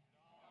 Say it.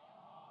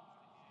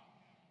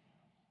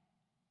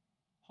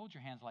 Hold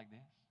your hands like this.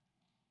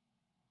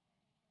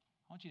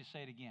 I want you to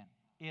say it again.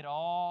 It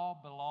all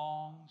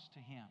belongs to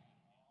Him.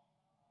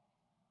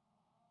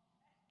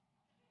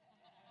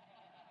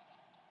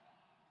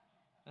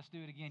 Let's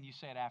do it again. You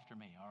say it after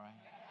me, all right?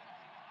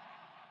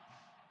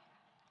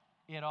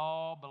 It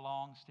all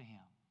belongs to Him.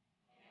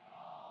 It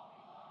all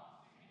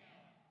belongs to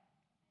Him.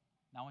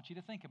 Now I want you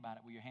to think about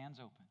it with your hands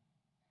open.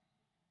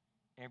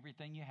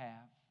 Everything you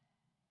have,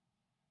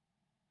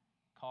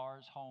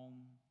 cars,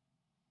 home,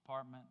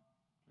 apartment,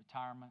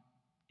 retirement,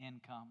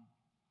 income,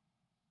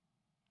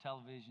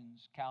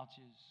 televisions,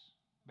 couches,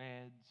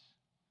 beds,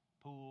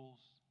 pools,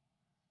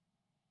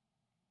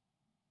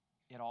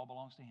 it all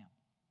belongs to Him.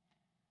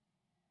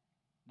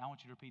 Now I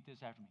want you to repeat this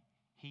after me.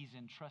 He's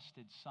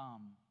entrusted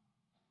some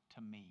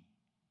to me.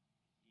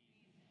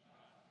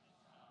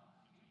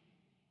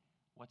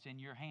 What's in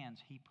your hands,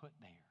 He put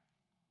there.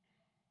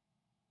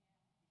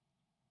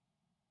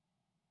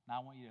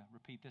 Now I want you to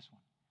repeat this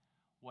one.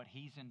 What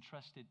He's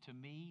entrusted to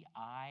me,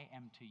 I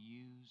am to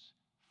use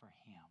for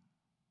Him.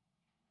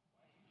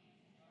 What He's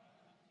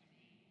entrusted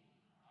to me,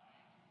 I am to use for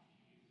Him.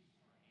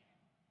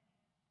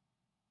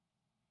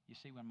 You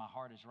see, when my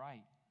heart is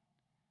right,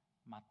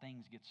 my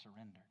things get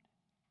surrendered.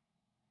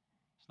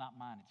 It's not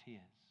mine, it's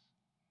His.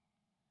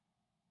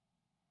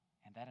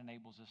 And that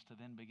enables us to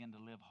then begin to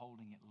live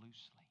holding it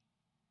loosely,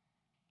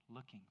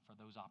 looking for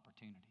those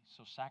opportunities.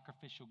 So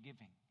sacrificial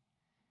giving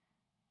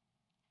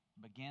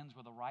begins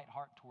with a right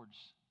heart towards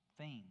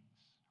things,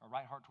 a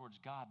right heart towards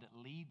God that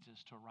leads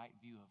us to a right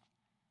view of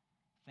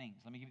things.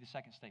 Let me give you the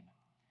second statement.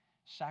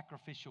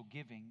 Sacrificial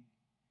giving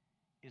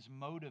is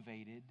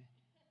motivated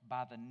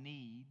by the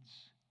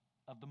needs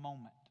of the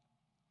moment.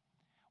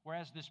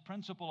 Whereas this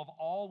principle of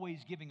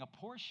always giving a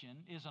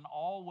portion is an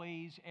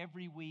always,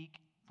 every week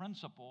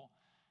principle,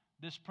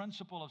 this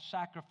principle of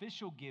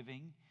sacrificial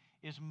giving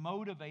is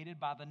motivated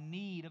by the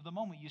need of the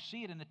moment. You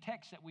see it in the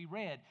text that we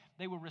read.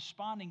 They were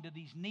responding to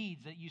these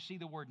needs. That you see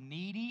the word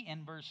needy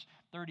in verse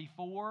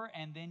 34,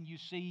 and then you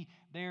see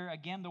there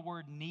again the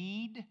word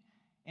need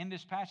in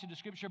this passage of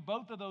Scripture.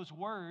 Both of those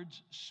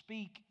words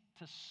speak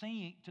to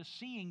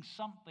seeing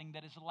something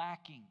that is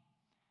lacking.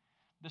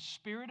 The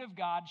Spirit of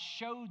God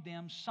showed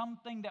them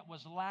something that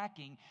was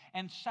lacking,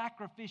 and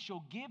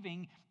sacrificial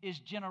giving is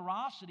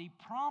generosity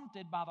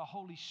prompted by the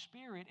Holy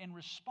Spirit in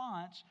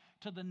response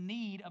to the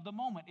need of the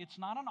moment. It's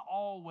not an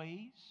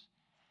always.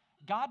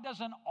 God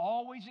doesn't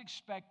always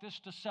expect us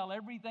to sell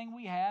everything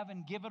we have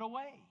and give it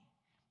away.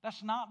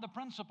 That's not the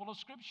principle of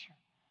Scripture.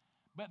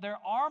 But there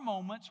are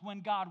moments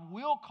when God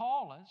will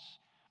call us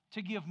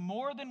to give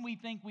more than we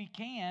think we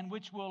can,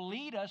 which will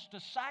lead us to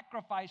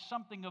sacrifice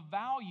something of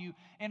value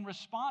in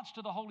response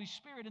to the Holy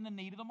Spirit in the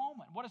need of the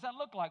moment. What does that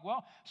look like?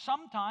 Well,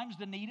 sometimes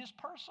the need is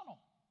personal.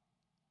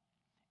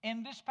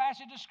 In this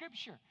passage of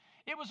Scripture,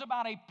 it was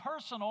about a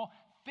personal,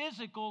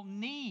 physical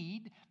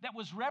need that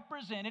was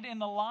represented in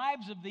the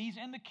lives of these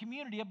in the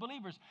community of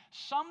believers.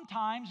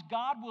 Sometimes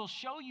God will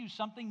show you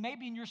something,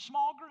 maybe in your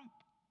small group.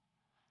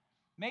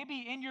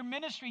 Maybe in your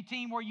ministry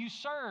team where you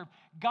serve,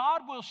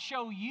 God will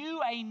show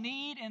you a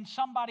need in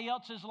somebody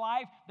else's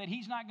life that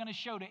He's not going to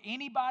show to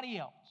anybody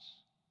else,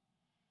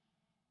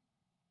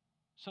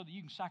 so that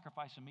you can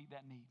sacrifice and meet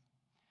that need.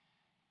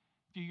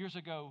 A few years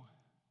ago,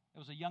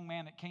 there was a young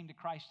man that came to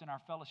Christ in our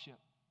fellowship.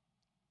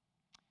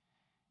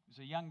 He was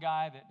a young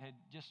guy that had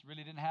just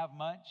really didn't have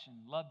much and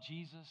loved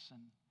Jesus and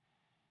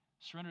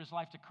surrendered his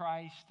life to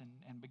Christ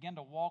and began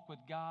to walk with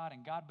God,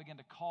 and God began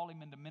to call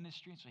him into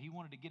ministry. And so he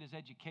wanted to get his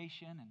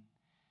education and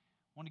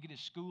wanted to get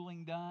his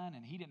schooling done,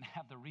 and he didn't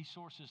have the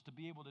resources to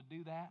be able to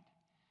do that.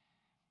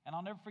 And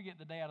I'll never forget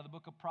the day out of the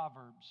book of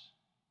Proverbs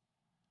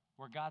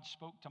where God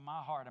spoke to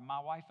my heart and my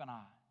wife and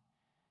I,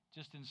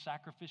 just in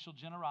sacrificial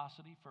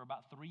generosity for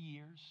about 3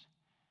 years,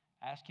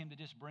 asked him to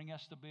just bring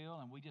us the bill,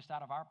 and we just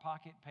out of our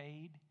pocket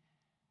paid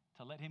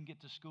to let him get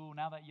to school.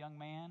 Now that young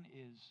man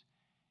is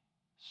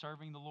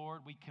serving the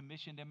Lord. We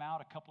commissioned him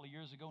out a couple of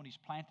years ago, and he's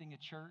planting a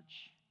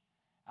church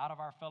out of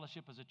our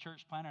fellowship as a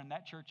church planter, and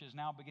that church is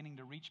now beginning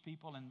to reach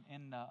people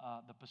in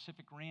the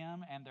Pacific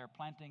Rim, and they're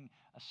planting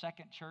a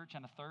second church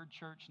and a third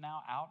church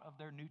now out of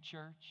their new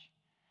church.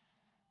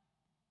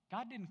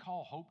 God didn't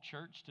call Hope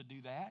Church to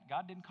do that.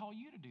 God didn't call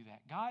you to do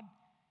that. God,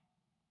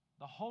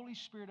 the Holy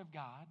Spirit of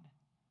God,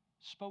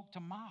 spoke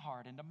to my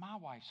heart and to my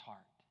wife's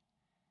heart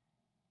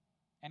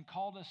and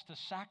called us to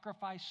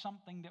sacrifice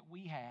something that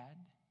we had.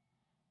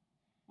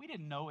 We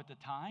didn't know at the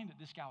time that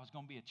this guy was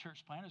going to be a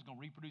church planter, was going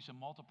to reproduce and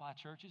multiply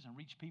churches and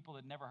reach people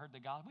that never heard the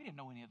gospel. We didn't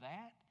know any of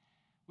that.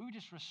 We were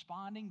just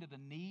responding to the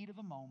need of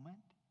the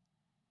moment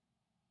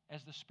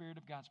as the Spirit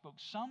of God spoke.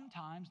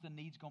 Sometimes the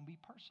need's going to be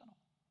personal.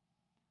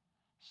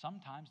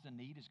 Sometimes the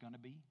need is going to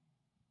be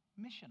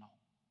missional.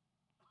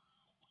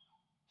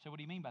 So what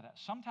do you mean by that?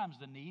 Sometimes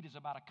the need is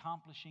about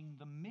accomplishing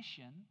the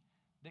mission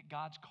that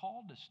God's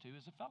called us to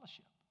as a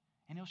fellowship.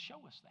 And He'll show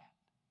us that.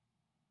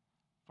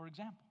 For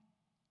example,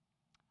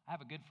 I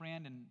have a good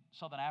friend in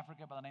Southern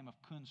Africa by the name of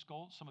Koen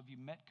Scholz. Some of you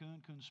met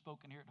Koen. Koen's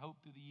spoken here at Hope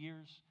through the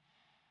years.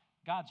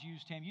 God's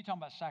used him. You talking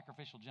about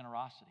sacrificial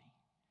generosity.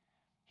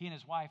 He and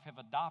his wife have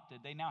adopted.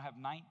 They now have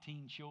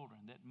 19 children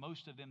that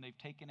most of them they've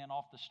taken in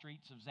off the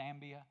streets of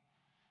Zambia.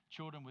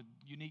 Children with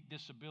unique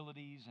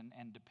disabilities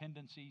and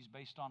dependencies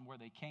based on where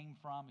they came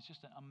from. It's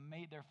just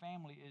their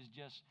family is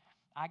just,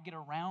 I get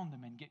around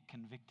them and get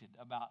convicted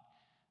about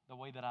the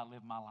way that I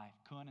live my life.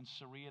 Koen and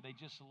Saria, they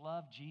just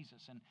love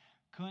Jesus. And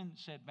Koen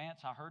said, Vance,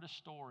 I heard a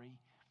story.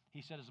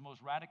 He said it's the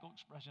most radical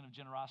expression of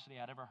generosity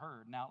I'd ever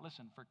heard. Now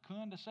listen, for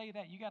Koen to say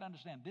that, you got to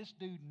understand, this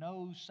dude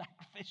knows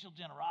sacrificial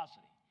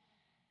generosity.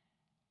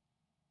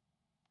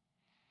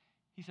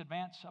 He said,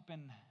 Vance, up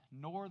in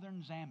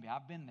northern Zambia,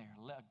 I've been there,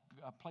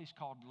 a place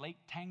called Lake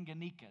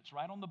Tanganyika. It's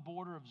right on the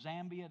border of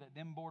Zambia that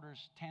then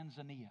borders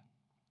Tanzania.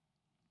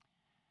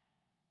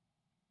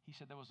 He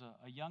said there was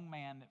a young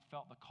man that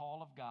felt the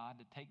call of God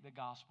to take the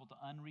gospel to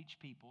unreached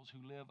peoples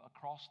who live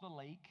across the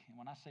lake. And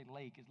when I say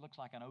lake, it looks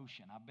like an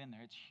ocean. I've been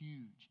there. It's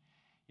huge.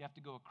 You have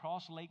to go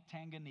across Lake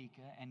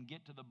Tanganyika and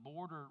get to the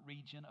border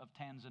region of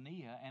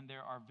Tanzania, and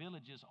there are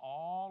villages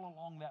all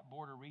along that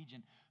border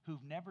region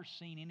who've never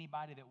seen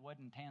anybody that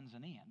wasn't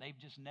Tanzanian. They've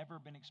just never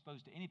been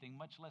exposed to anything,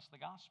 much less the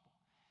gospel.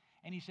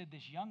 And he said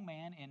this young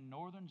man in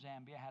northern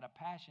Zambia had a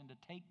passion to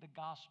take the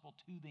gospel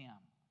to them.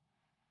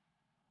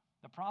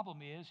 The problem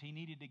is he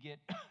needed to get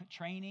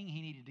training,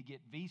 he needed to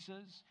get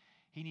visas,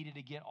 he needed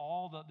to get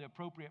all the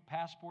appropriate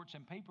passports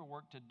and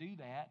paperwork to do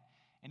that.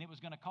 And it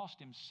was going to cost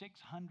him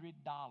 $600.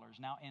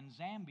 Now, in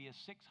Zambia,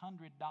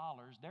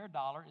 $600, their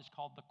dollar is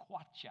called the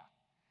kwacha.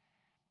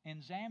 In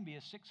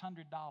Zambia,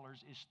 $600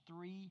 is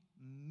 3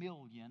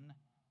 million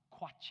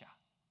kwacha.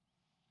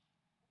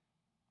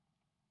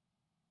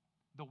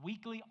 The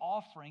weekly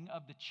offering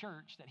of the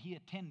church that he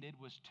attended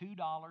was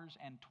 $2.25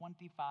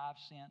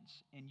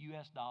 in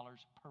US dollars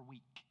per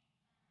week.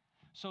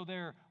 So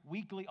their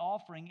weekly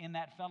offering in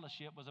that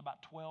fellowship was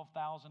about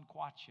 12,000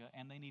 kwacha,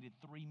 and they needed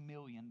 3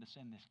 million to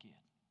send this kid.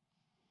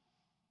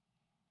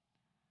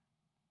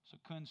 So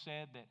Koen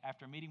said that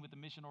after meeting with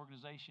the mission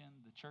organization,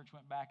 the church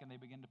went back and they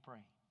began to pray.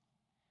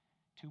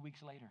 2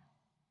 weeks later,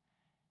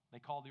 they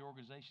called the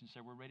organization and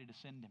said, we're ready to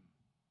send him.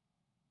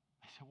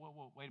 I said,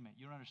 whoa, wait a minute.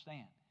 You don't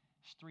understand.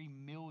 It's 3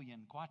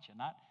 million kwacha,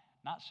 not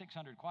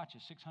 600 kwacha,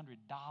 $600.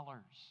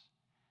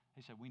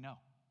 They said, we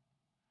know.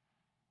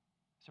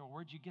 I said, well,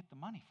 where'd you get the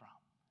money from?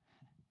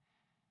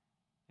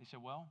 They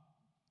said, well,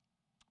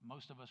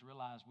 most of us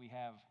realize we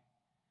have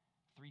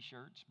 3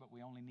 shirts, but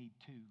we only need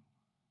 2.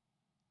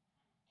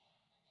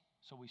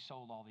 So we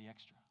sold all the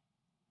extra.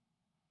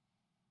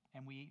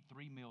 And we eat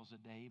 3 meals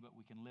a day, but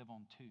we can live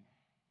on 2.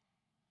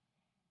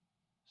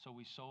 So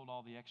we sold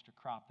all the extra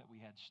crop that we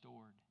had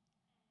stored.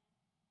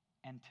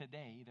 And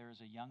today there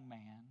is a young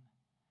man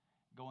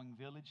going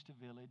village to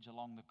village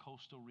along the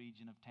coastal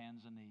region of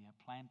Tanzania,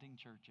 planting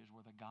churches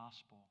where the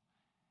gospel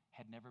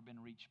had never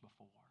been reached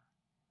before.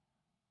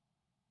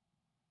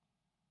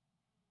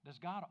 Does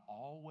God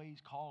always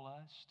call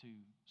us to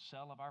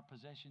sell of our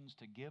possessions,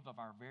 to give of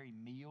our very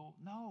meal?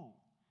 No.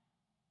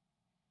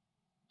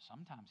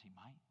 Sometimes He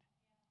might,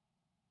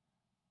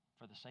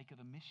 for the sake of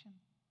the mission.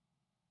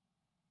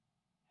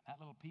 That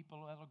little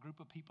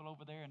group of people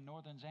over there in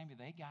northern Zambia,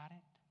 they got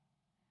it.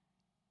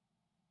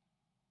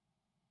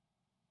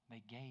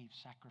 They gave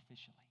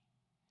sacrificially.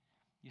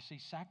 You see,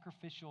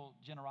 sacrificial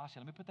generosity.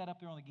 Let me put that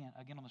up there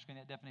again on the screen,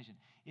 that definition.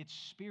 It's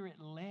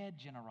Spirit-led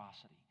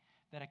generosity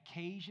that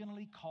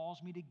occasionally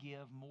calls me to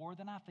give more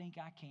than I think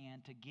I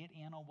can to get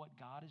in on what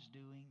God is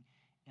doing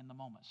in the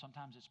moment.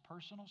 Sometimes it's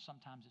personal,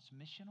 sometimes it's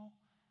missional,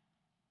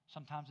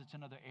 sometimes it's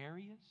in other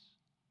areas.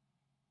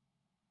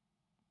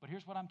 But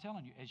here's what I'm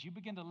telling you. As you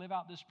begin to live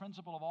out this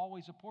principle of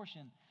always a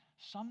portion,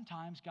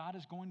 sometimes God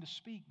is going to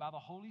speak by the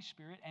Holy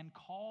Spirit and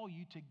call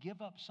you to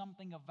give up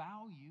something of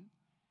value.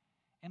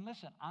 And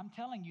listen, I'm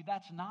telling you,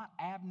 that's not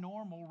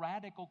abnormal,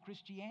 radical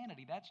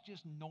Christianity. That's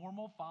just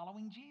normal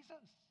following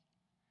Jesus.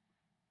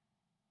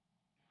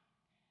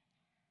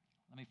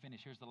 Let me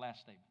finish. Here's the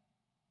last statement.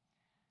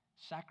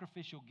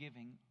 Sacrificial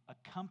giving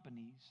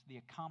accompanies the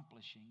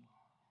accomplishing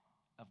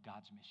of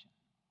God's mission.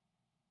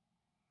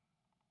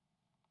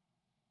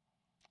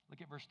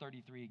 Look at verse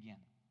 33 again.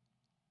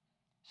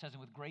 It says,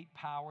 and with great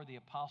power the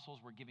apostles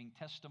were giving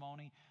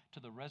testimony to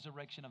the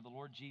resurrection of the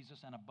Lord Jesus,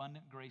 and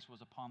abundant grace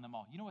was upon them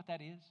all. You know what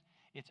that is?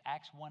 It's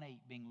Acts 1:8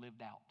 being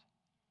lived out.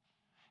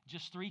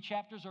 Just 3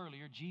 chapters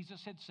earlier,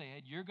 Jesus had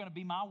said, you're going to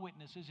be my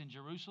witnesses in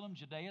Jerusalem,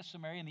 Judea,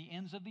 Samaria, and the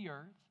ends of the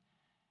earth,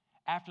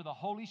 after the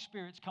Holy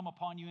Spirit's come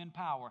upon you in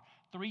power.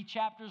 3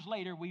 chapters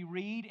later, we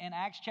read in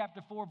Acts chapter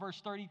 4,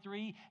 verse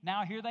 33,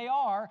 now here they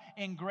are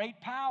in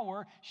great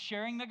power,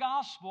 sharing the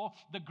gospel.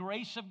 The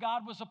grace of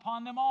God was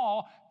upon them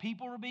all.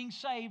 People were being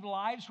saved.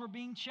 Lives were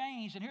being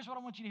changed. And here's what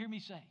I want you to hear me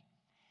say.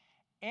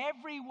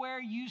 Everywhere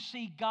you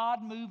see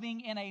God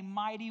moving in a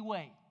mighty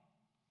way,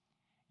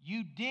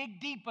 you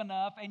dig deep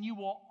enough and you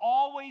will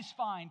always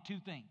find 2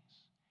 things.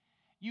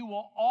 You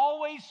will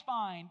always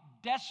find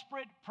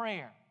desperate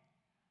prayer.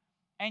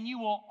 And you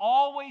will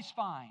always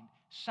find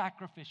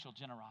sacrificial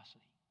generosity.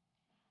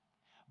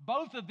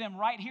 Both of them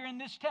right here in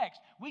this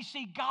text. We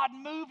see God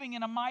moving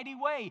in a mighty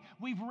way.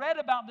 We've read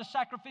about the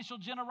sacrificial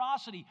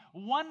generosity.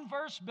 1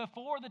 verse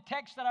before the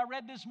text that I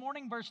read this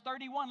morning, verse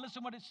 31,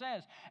 listen what it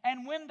says.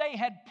 And when they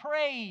had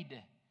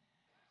prayed,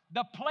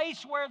 the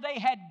place where they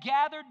had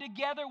gathered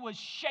together was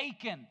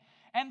shaken,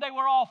 and they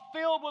were all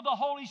filled with the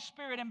Holy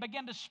Spirit and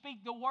began to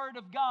speak the word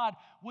of God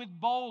with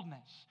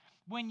boldness.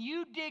 When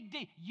you dig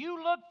deep,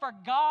 you look for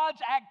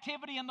God's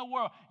activity in the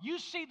world. You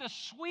see the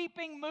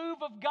sweeping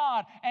move of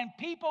God and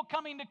people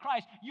coming to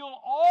Christ.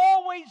 You'll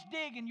always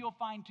dig and you'll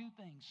find 2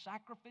 things: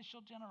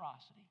 sacrificial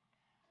generosity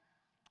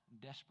and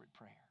desperate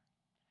prayer.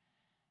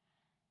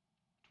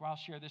 That's where I'll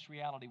share this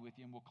reality with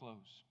you and we'll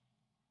close.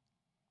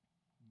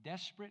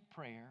 Desperate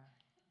prayer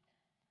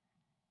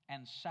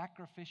and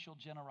sacrificial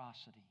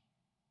generosity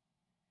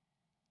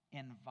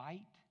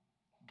invite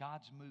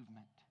God's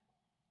movement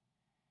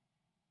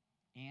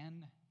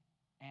in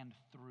and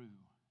through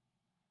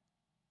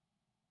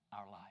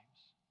our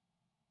lives.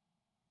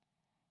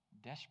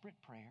 Desperate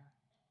prayer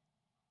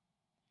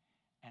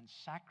and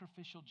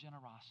sacrificial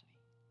generosity.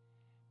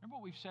 Remember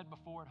what we've said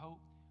before at Hope?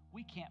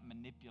 We can't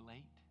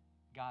manipulate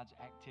God's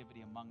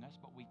activity among us,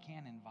 but we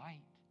can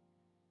invite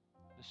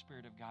the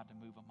Spirit of God to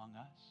move among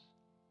us.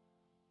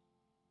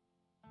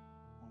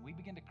 When we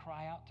begin to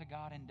cry out to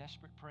God in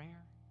desperate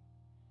prayer,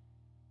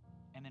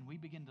 and then we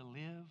begin to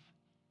live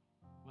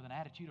with an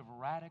attitude of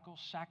radical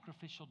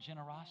sacrificial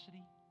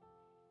generosity,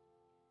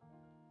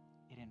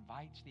 it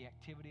invites the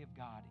activity of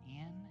God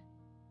in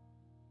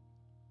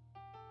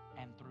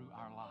and through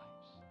our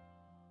lives.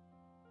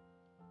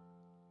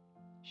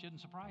 Shouldn't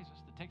surprise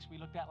us. The text we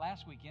looked at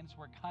last weekend is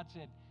where God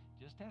said,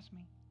 just test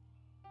me.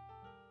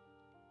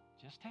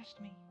 Just test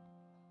me.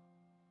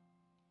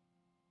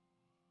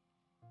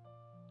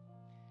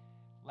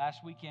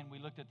 Last weekend we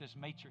looked at this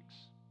matrix.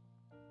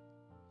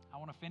 I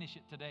want to finish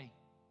it today.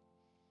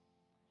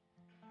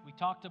 We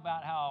talked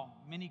about how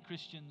many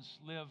Christians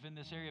live in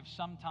this area of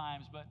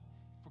sometimes, but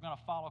if we're going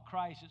to follow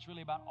Christ, it's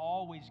really about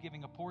always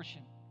giving a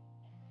portion.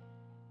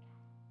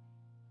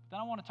 But then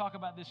I want to talk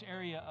about this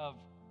area of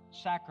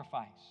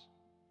sacrifice.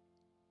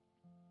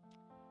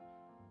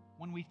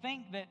 When we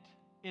think that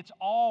it's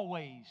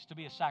always to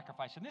be a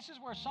sacrifice, and this is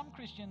where some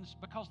Christians,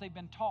 because they've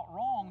been taught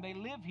wrong, they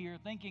live here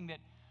thinking that,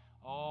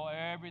 oh,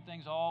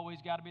 everything's always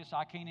got to be, so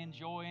I can't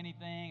enjoy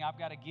anything, I've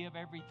got to give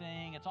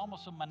everything. It's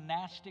almost a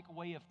monastic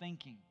way of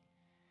thinking.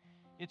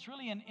 It's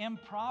really an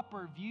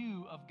improper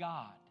view of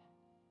God,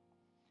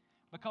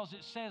 because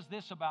it says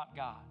this about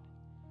God,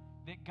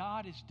 that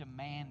God is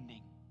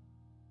demanding.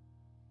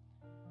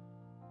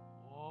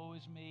 Woe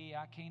is me,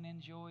 I can't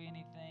enjoy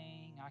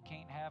anything, I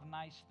can't have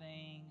nice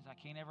things, I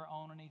can't ever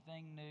own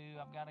anything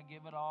new, I've got to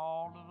give it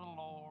all to the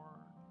Lord.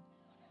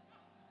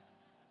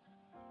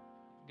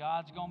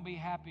 God's going to be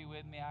happy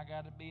with me, I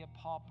got to be a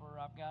pauper,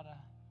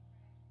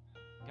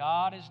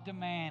 God is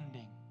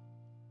demanding.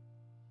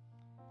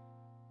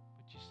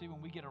 You see,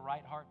 when we get a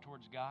right heart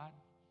towards God,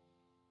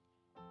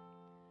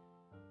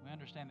 we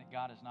understand that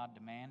God is not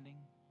demanding,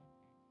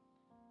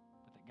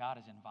 but that God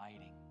is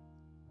inviting.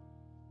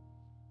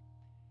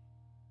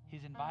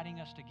 He's inviting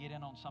us to get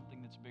in on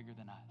something that's bigger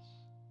than us.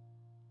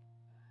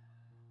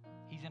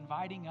 He's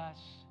inviting us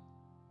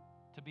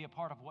to be a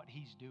part of what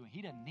He's doing.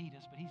 He doesn't need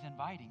us, but He's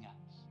inviting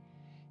us.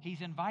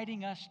 He's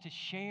inviting us to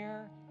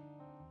share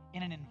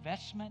in an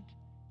investment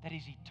that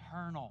is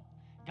eternal.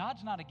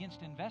 God's not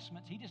against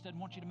investments. He just doesn't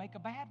want you to make a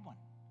bad one.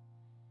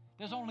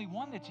 There's only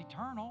one that's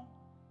eternal.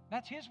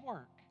 That's His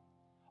work.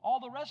 All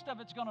the rest of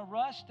it's going to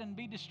rust and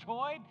be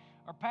destroyed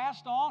or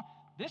passed on.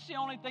 This is the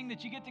only thing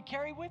that you get to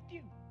carry with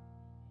you.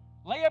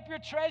 Lay up your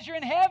treasure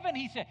in heaven,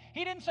 He said.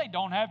 He didn't say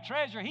don't have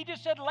treasure. He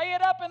just said lay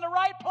it up in the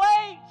right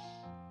place.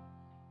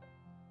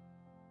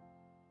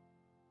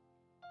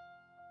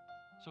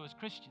 So as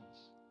Christians,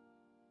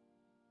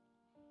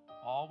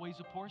 always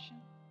a portion,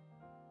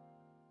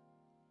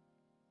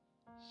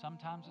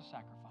 sometimes a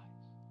sacrifice.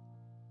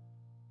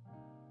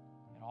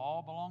 It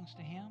all belongs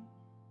to Him.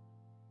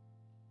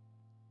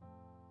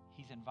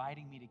 He's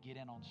inviting me to get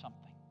in on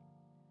something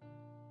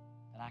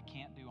that I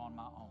can't do on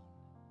my own.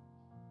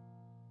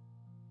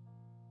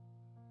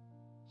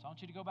 So I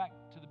want you to go back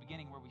to the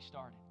beginning where we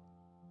started.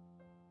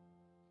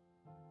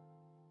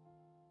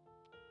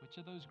 Which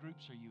of those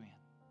groups are you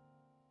in?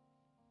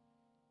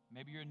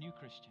 Maybe you're a new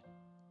Christian.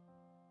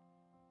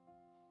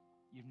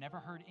 You've never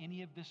heard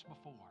any of this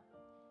before.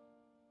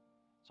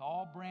 It's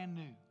all brand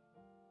new.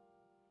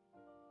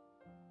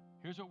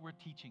 Here's what we're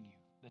teaching you.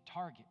 The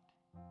target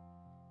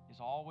is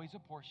always a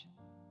portion.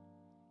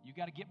 You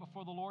got to get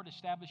before the Lord,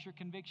 establish your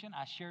conviction.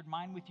 I shared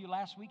mine with you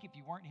last week. If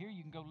you weren't here,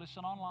 you can go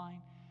listen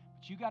online.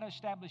 But you got to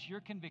establish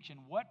your conviction.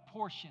 What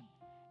portion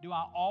do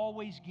I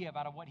always give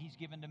out of what He's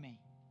given to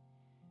me?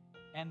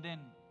 And then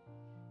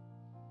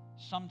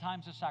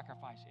sometimes a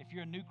sacrifice. If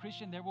you're a new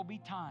Christian, there will be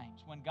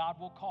times when God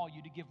will call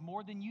you to give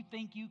more than you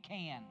think you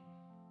can.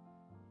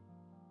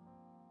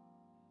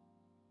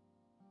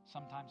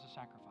 Sometimes a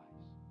sacrifice.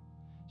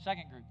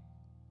 Second group,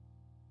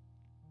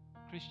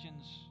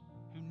 Christians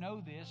who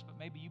know this, but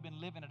maybe you've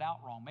been living it out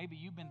wrong. Maybe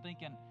you've been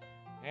thinking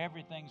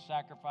everything's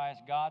sacrifice.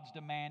 God's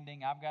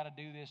demanding. I've got to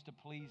do this to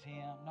please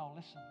Him. No,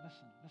 listen.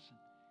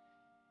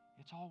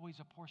 It's always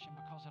a portion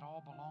because it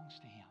all belongs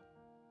to Him.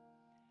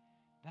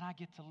 Then I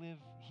get to live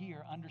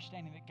here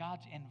understanding that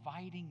God's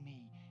inviting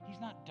me. He's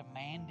not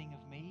demanding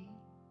of me.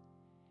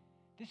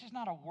 This is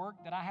not a work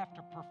that I have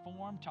to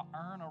perform to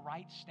earn a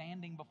right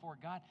standing before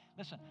God.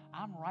 Listen,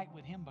 I'm right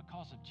with Him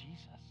because of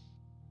Jesus.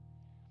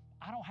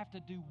 I don't have to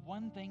do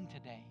one thing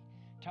today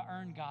to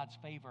earn God's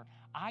favor.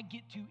 I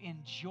get to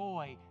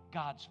enjoy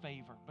God's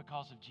favor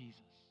because of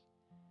Jesus.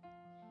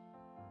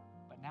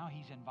 But now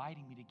He's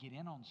inviting me to get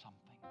in on something.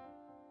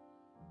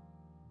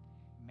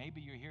 Maybe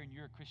you're here and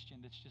you're a Christian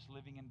that's just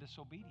living in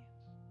disobedience.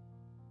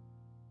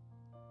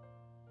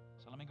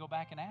 So let me go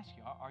back and ask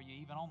you, are you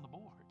even on the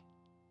board?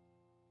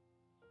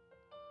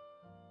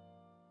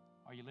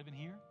 Are you living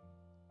here?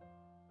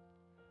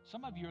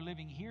 Some of you are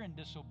living here in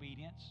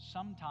disobedience.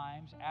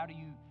 Sometimes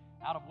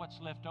out of what's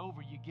left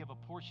over, you give a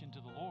portion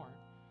to the Lord.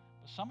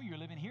 But some of you are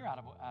living here out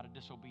of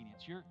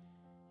disobedience.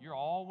 You're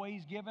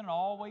always giving,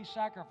 always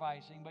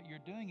sacrificing, but you're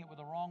doing it with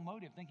a wrong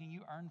motive, thinking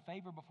you earn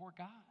favor before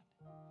God.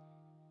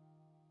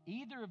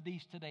 Either of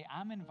these today,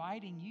 I'm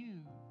inviting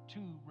you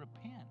to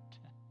repent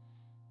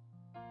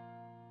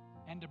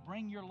and to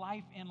bring your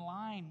life in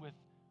line with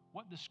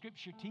what the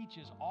Scripture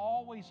teaches.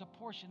 Always a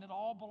portion. It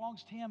all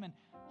belongs to Him. And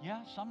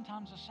yeah,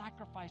 sometimes a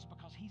sacrifice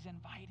because He's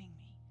inviting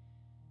me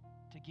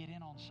to get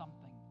in on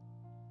something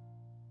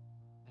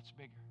that's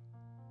bigger.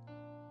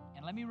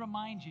 And let me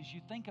remind you, as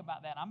you think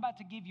about that, I'm about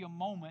to give you a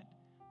moment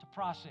to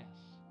process.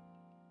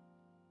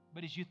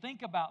 But as you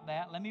think about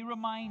that, let me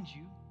remind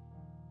you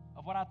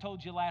of what I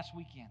told you last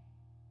weekend.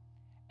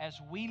 As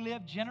we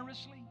live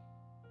generously,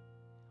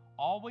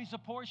 always a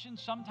portion,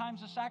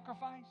 sometimes a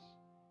sacrifice,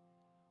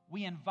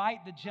 we invite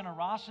the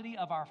generosity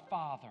of our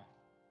Father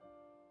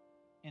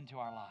into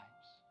our lives.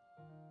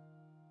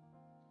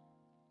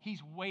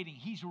 He's waiting.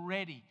 He's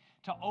ready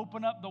to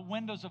open up the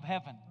windows of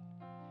heaven.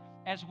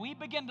 As we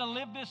begin to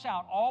live this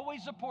out,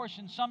 always a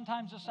portion,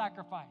 sometimes a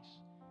sacrifice,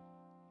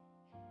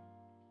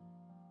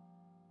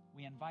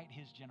 we invite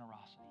His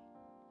generosity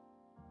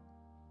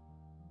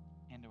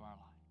into our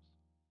lives.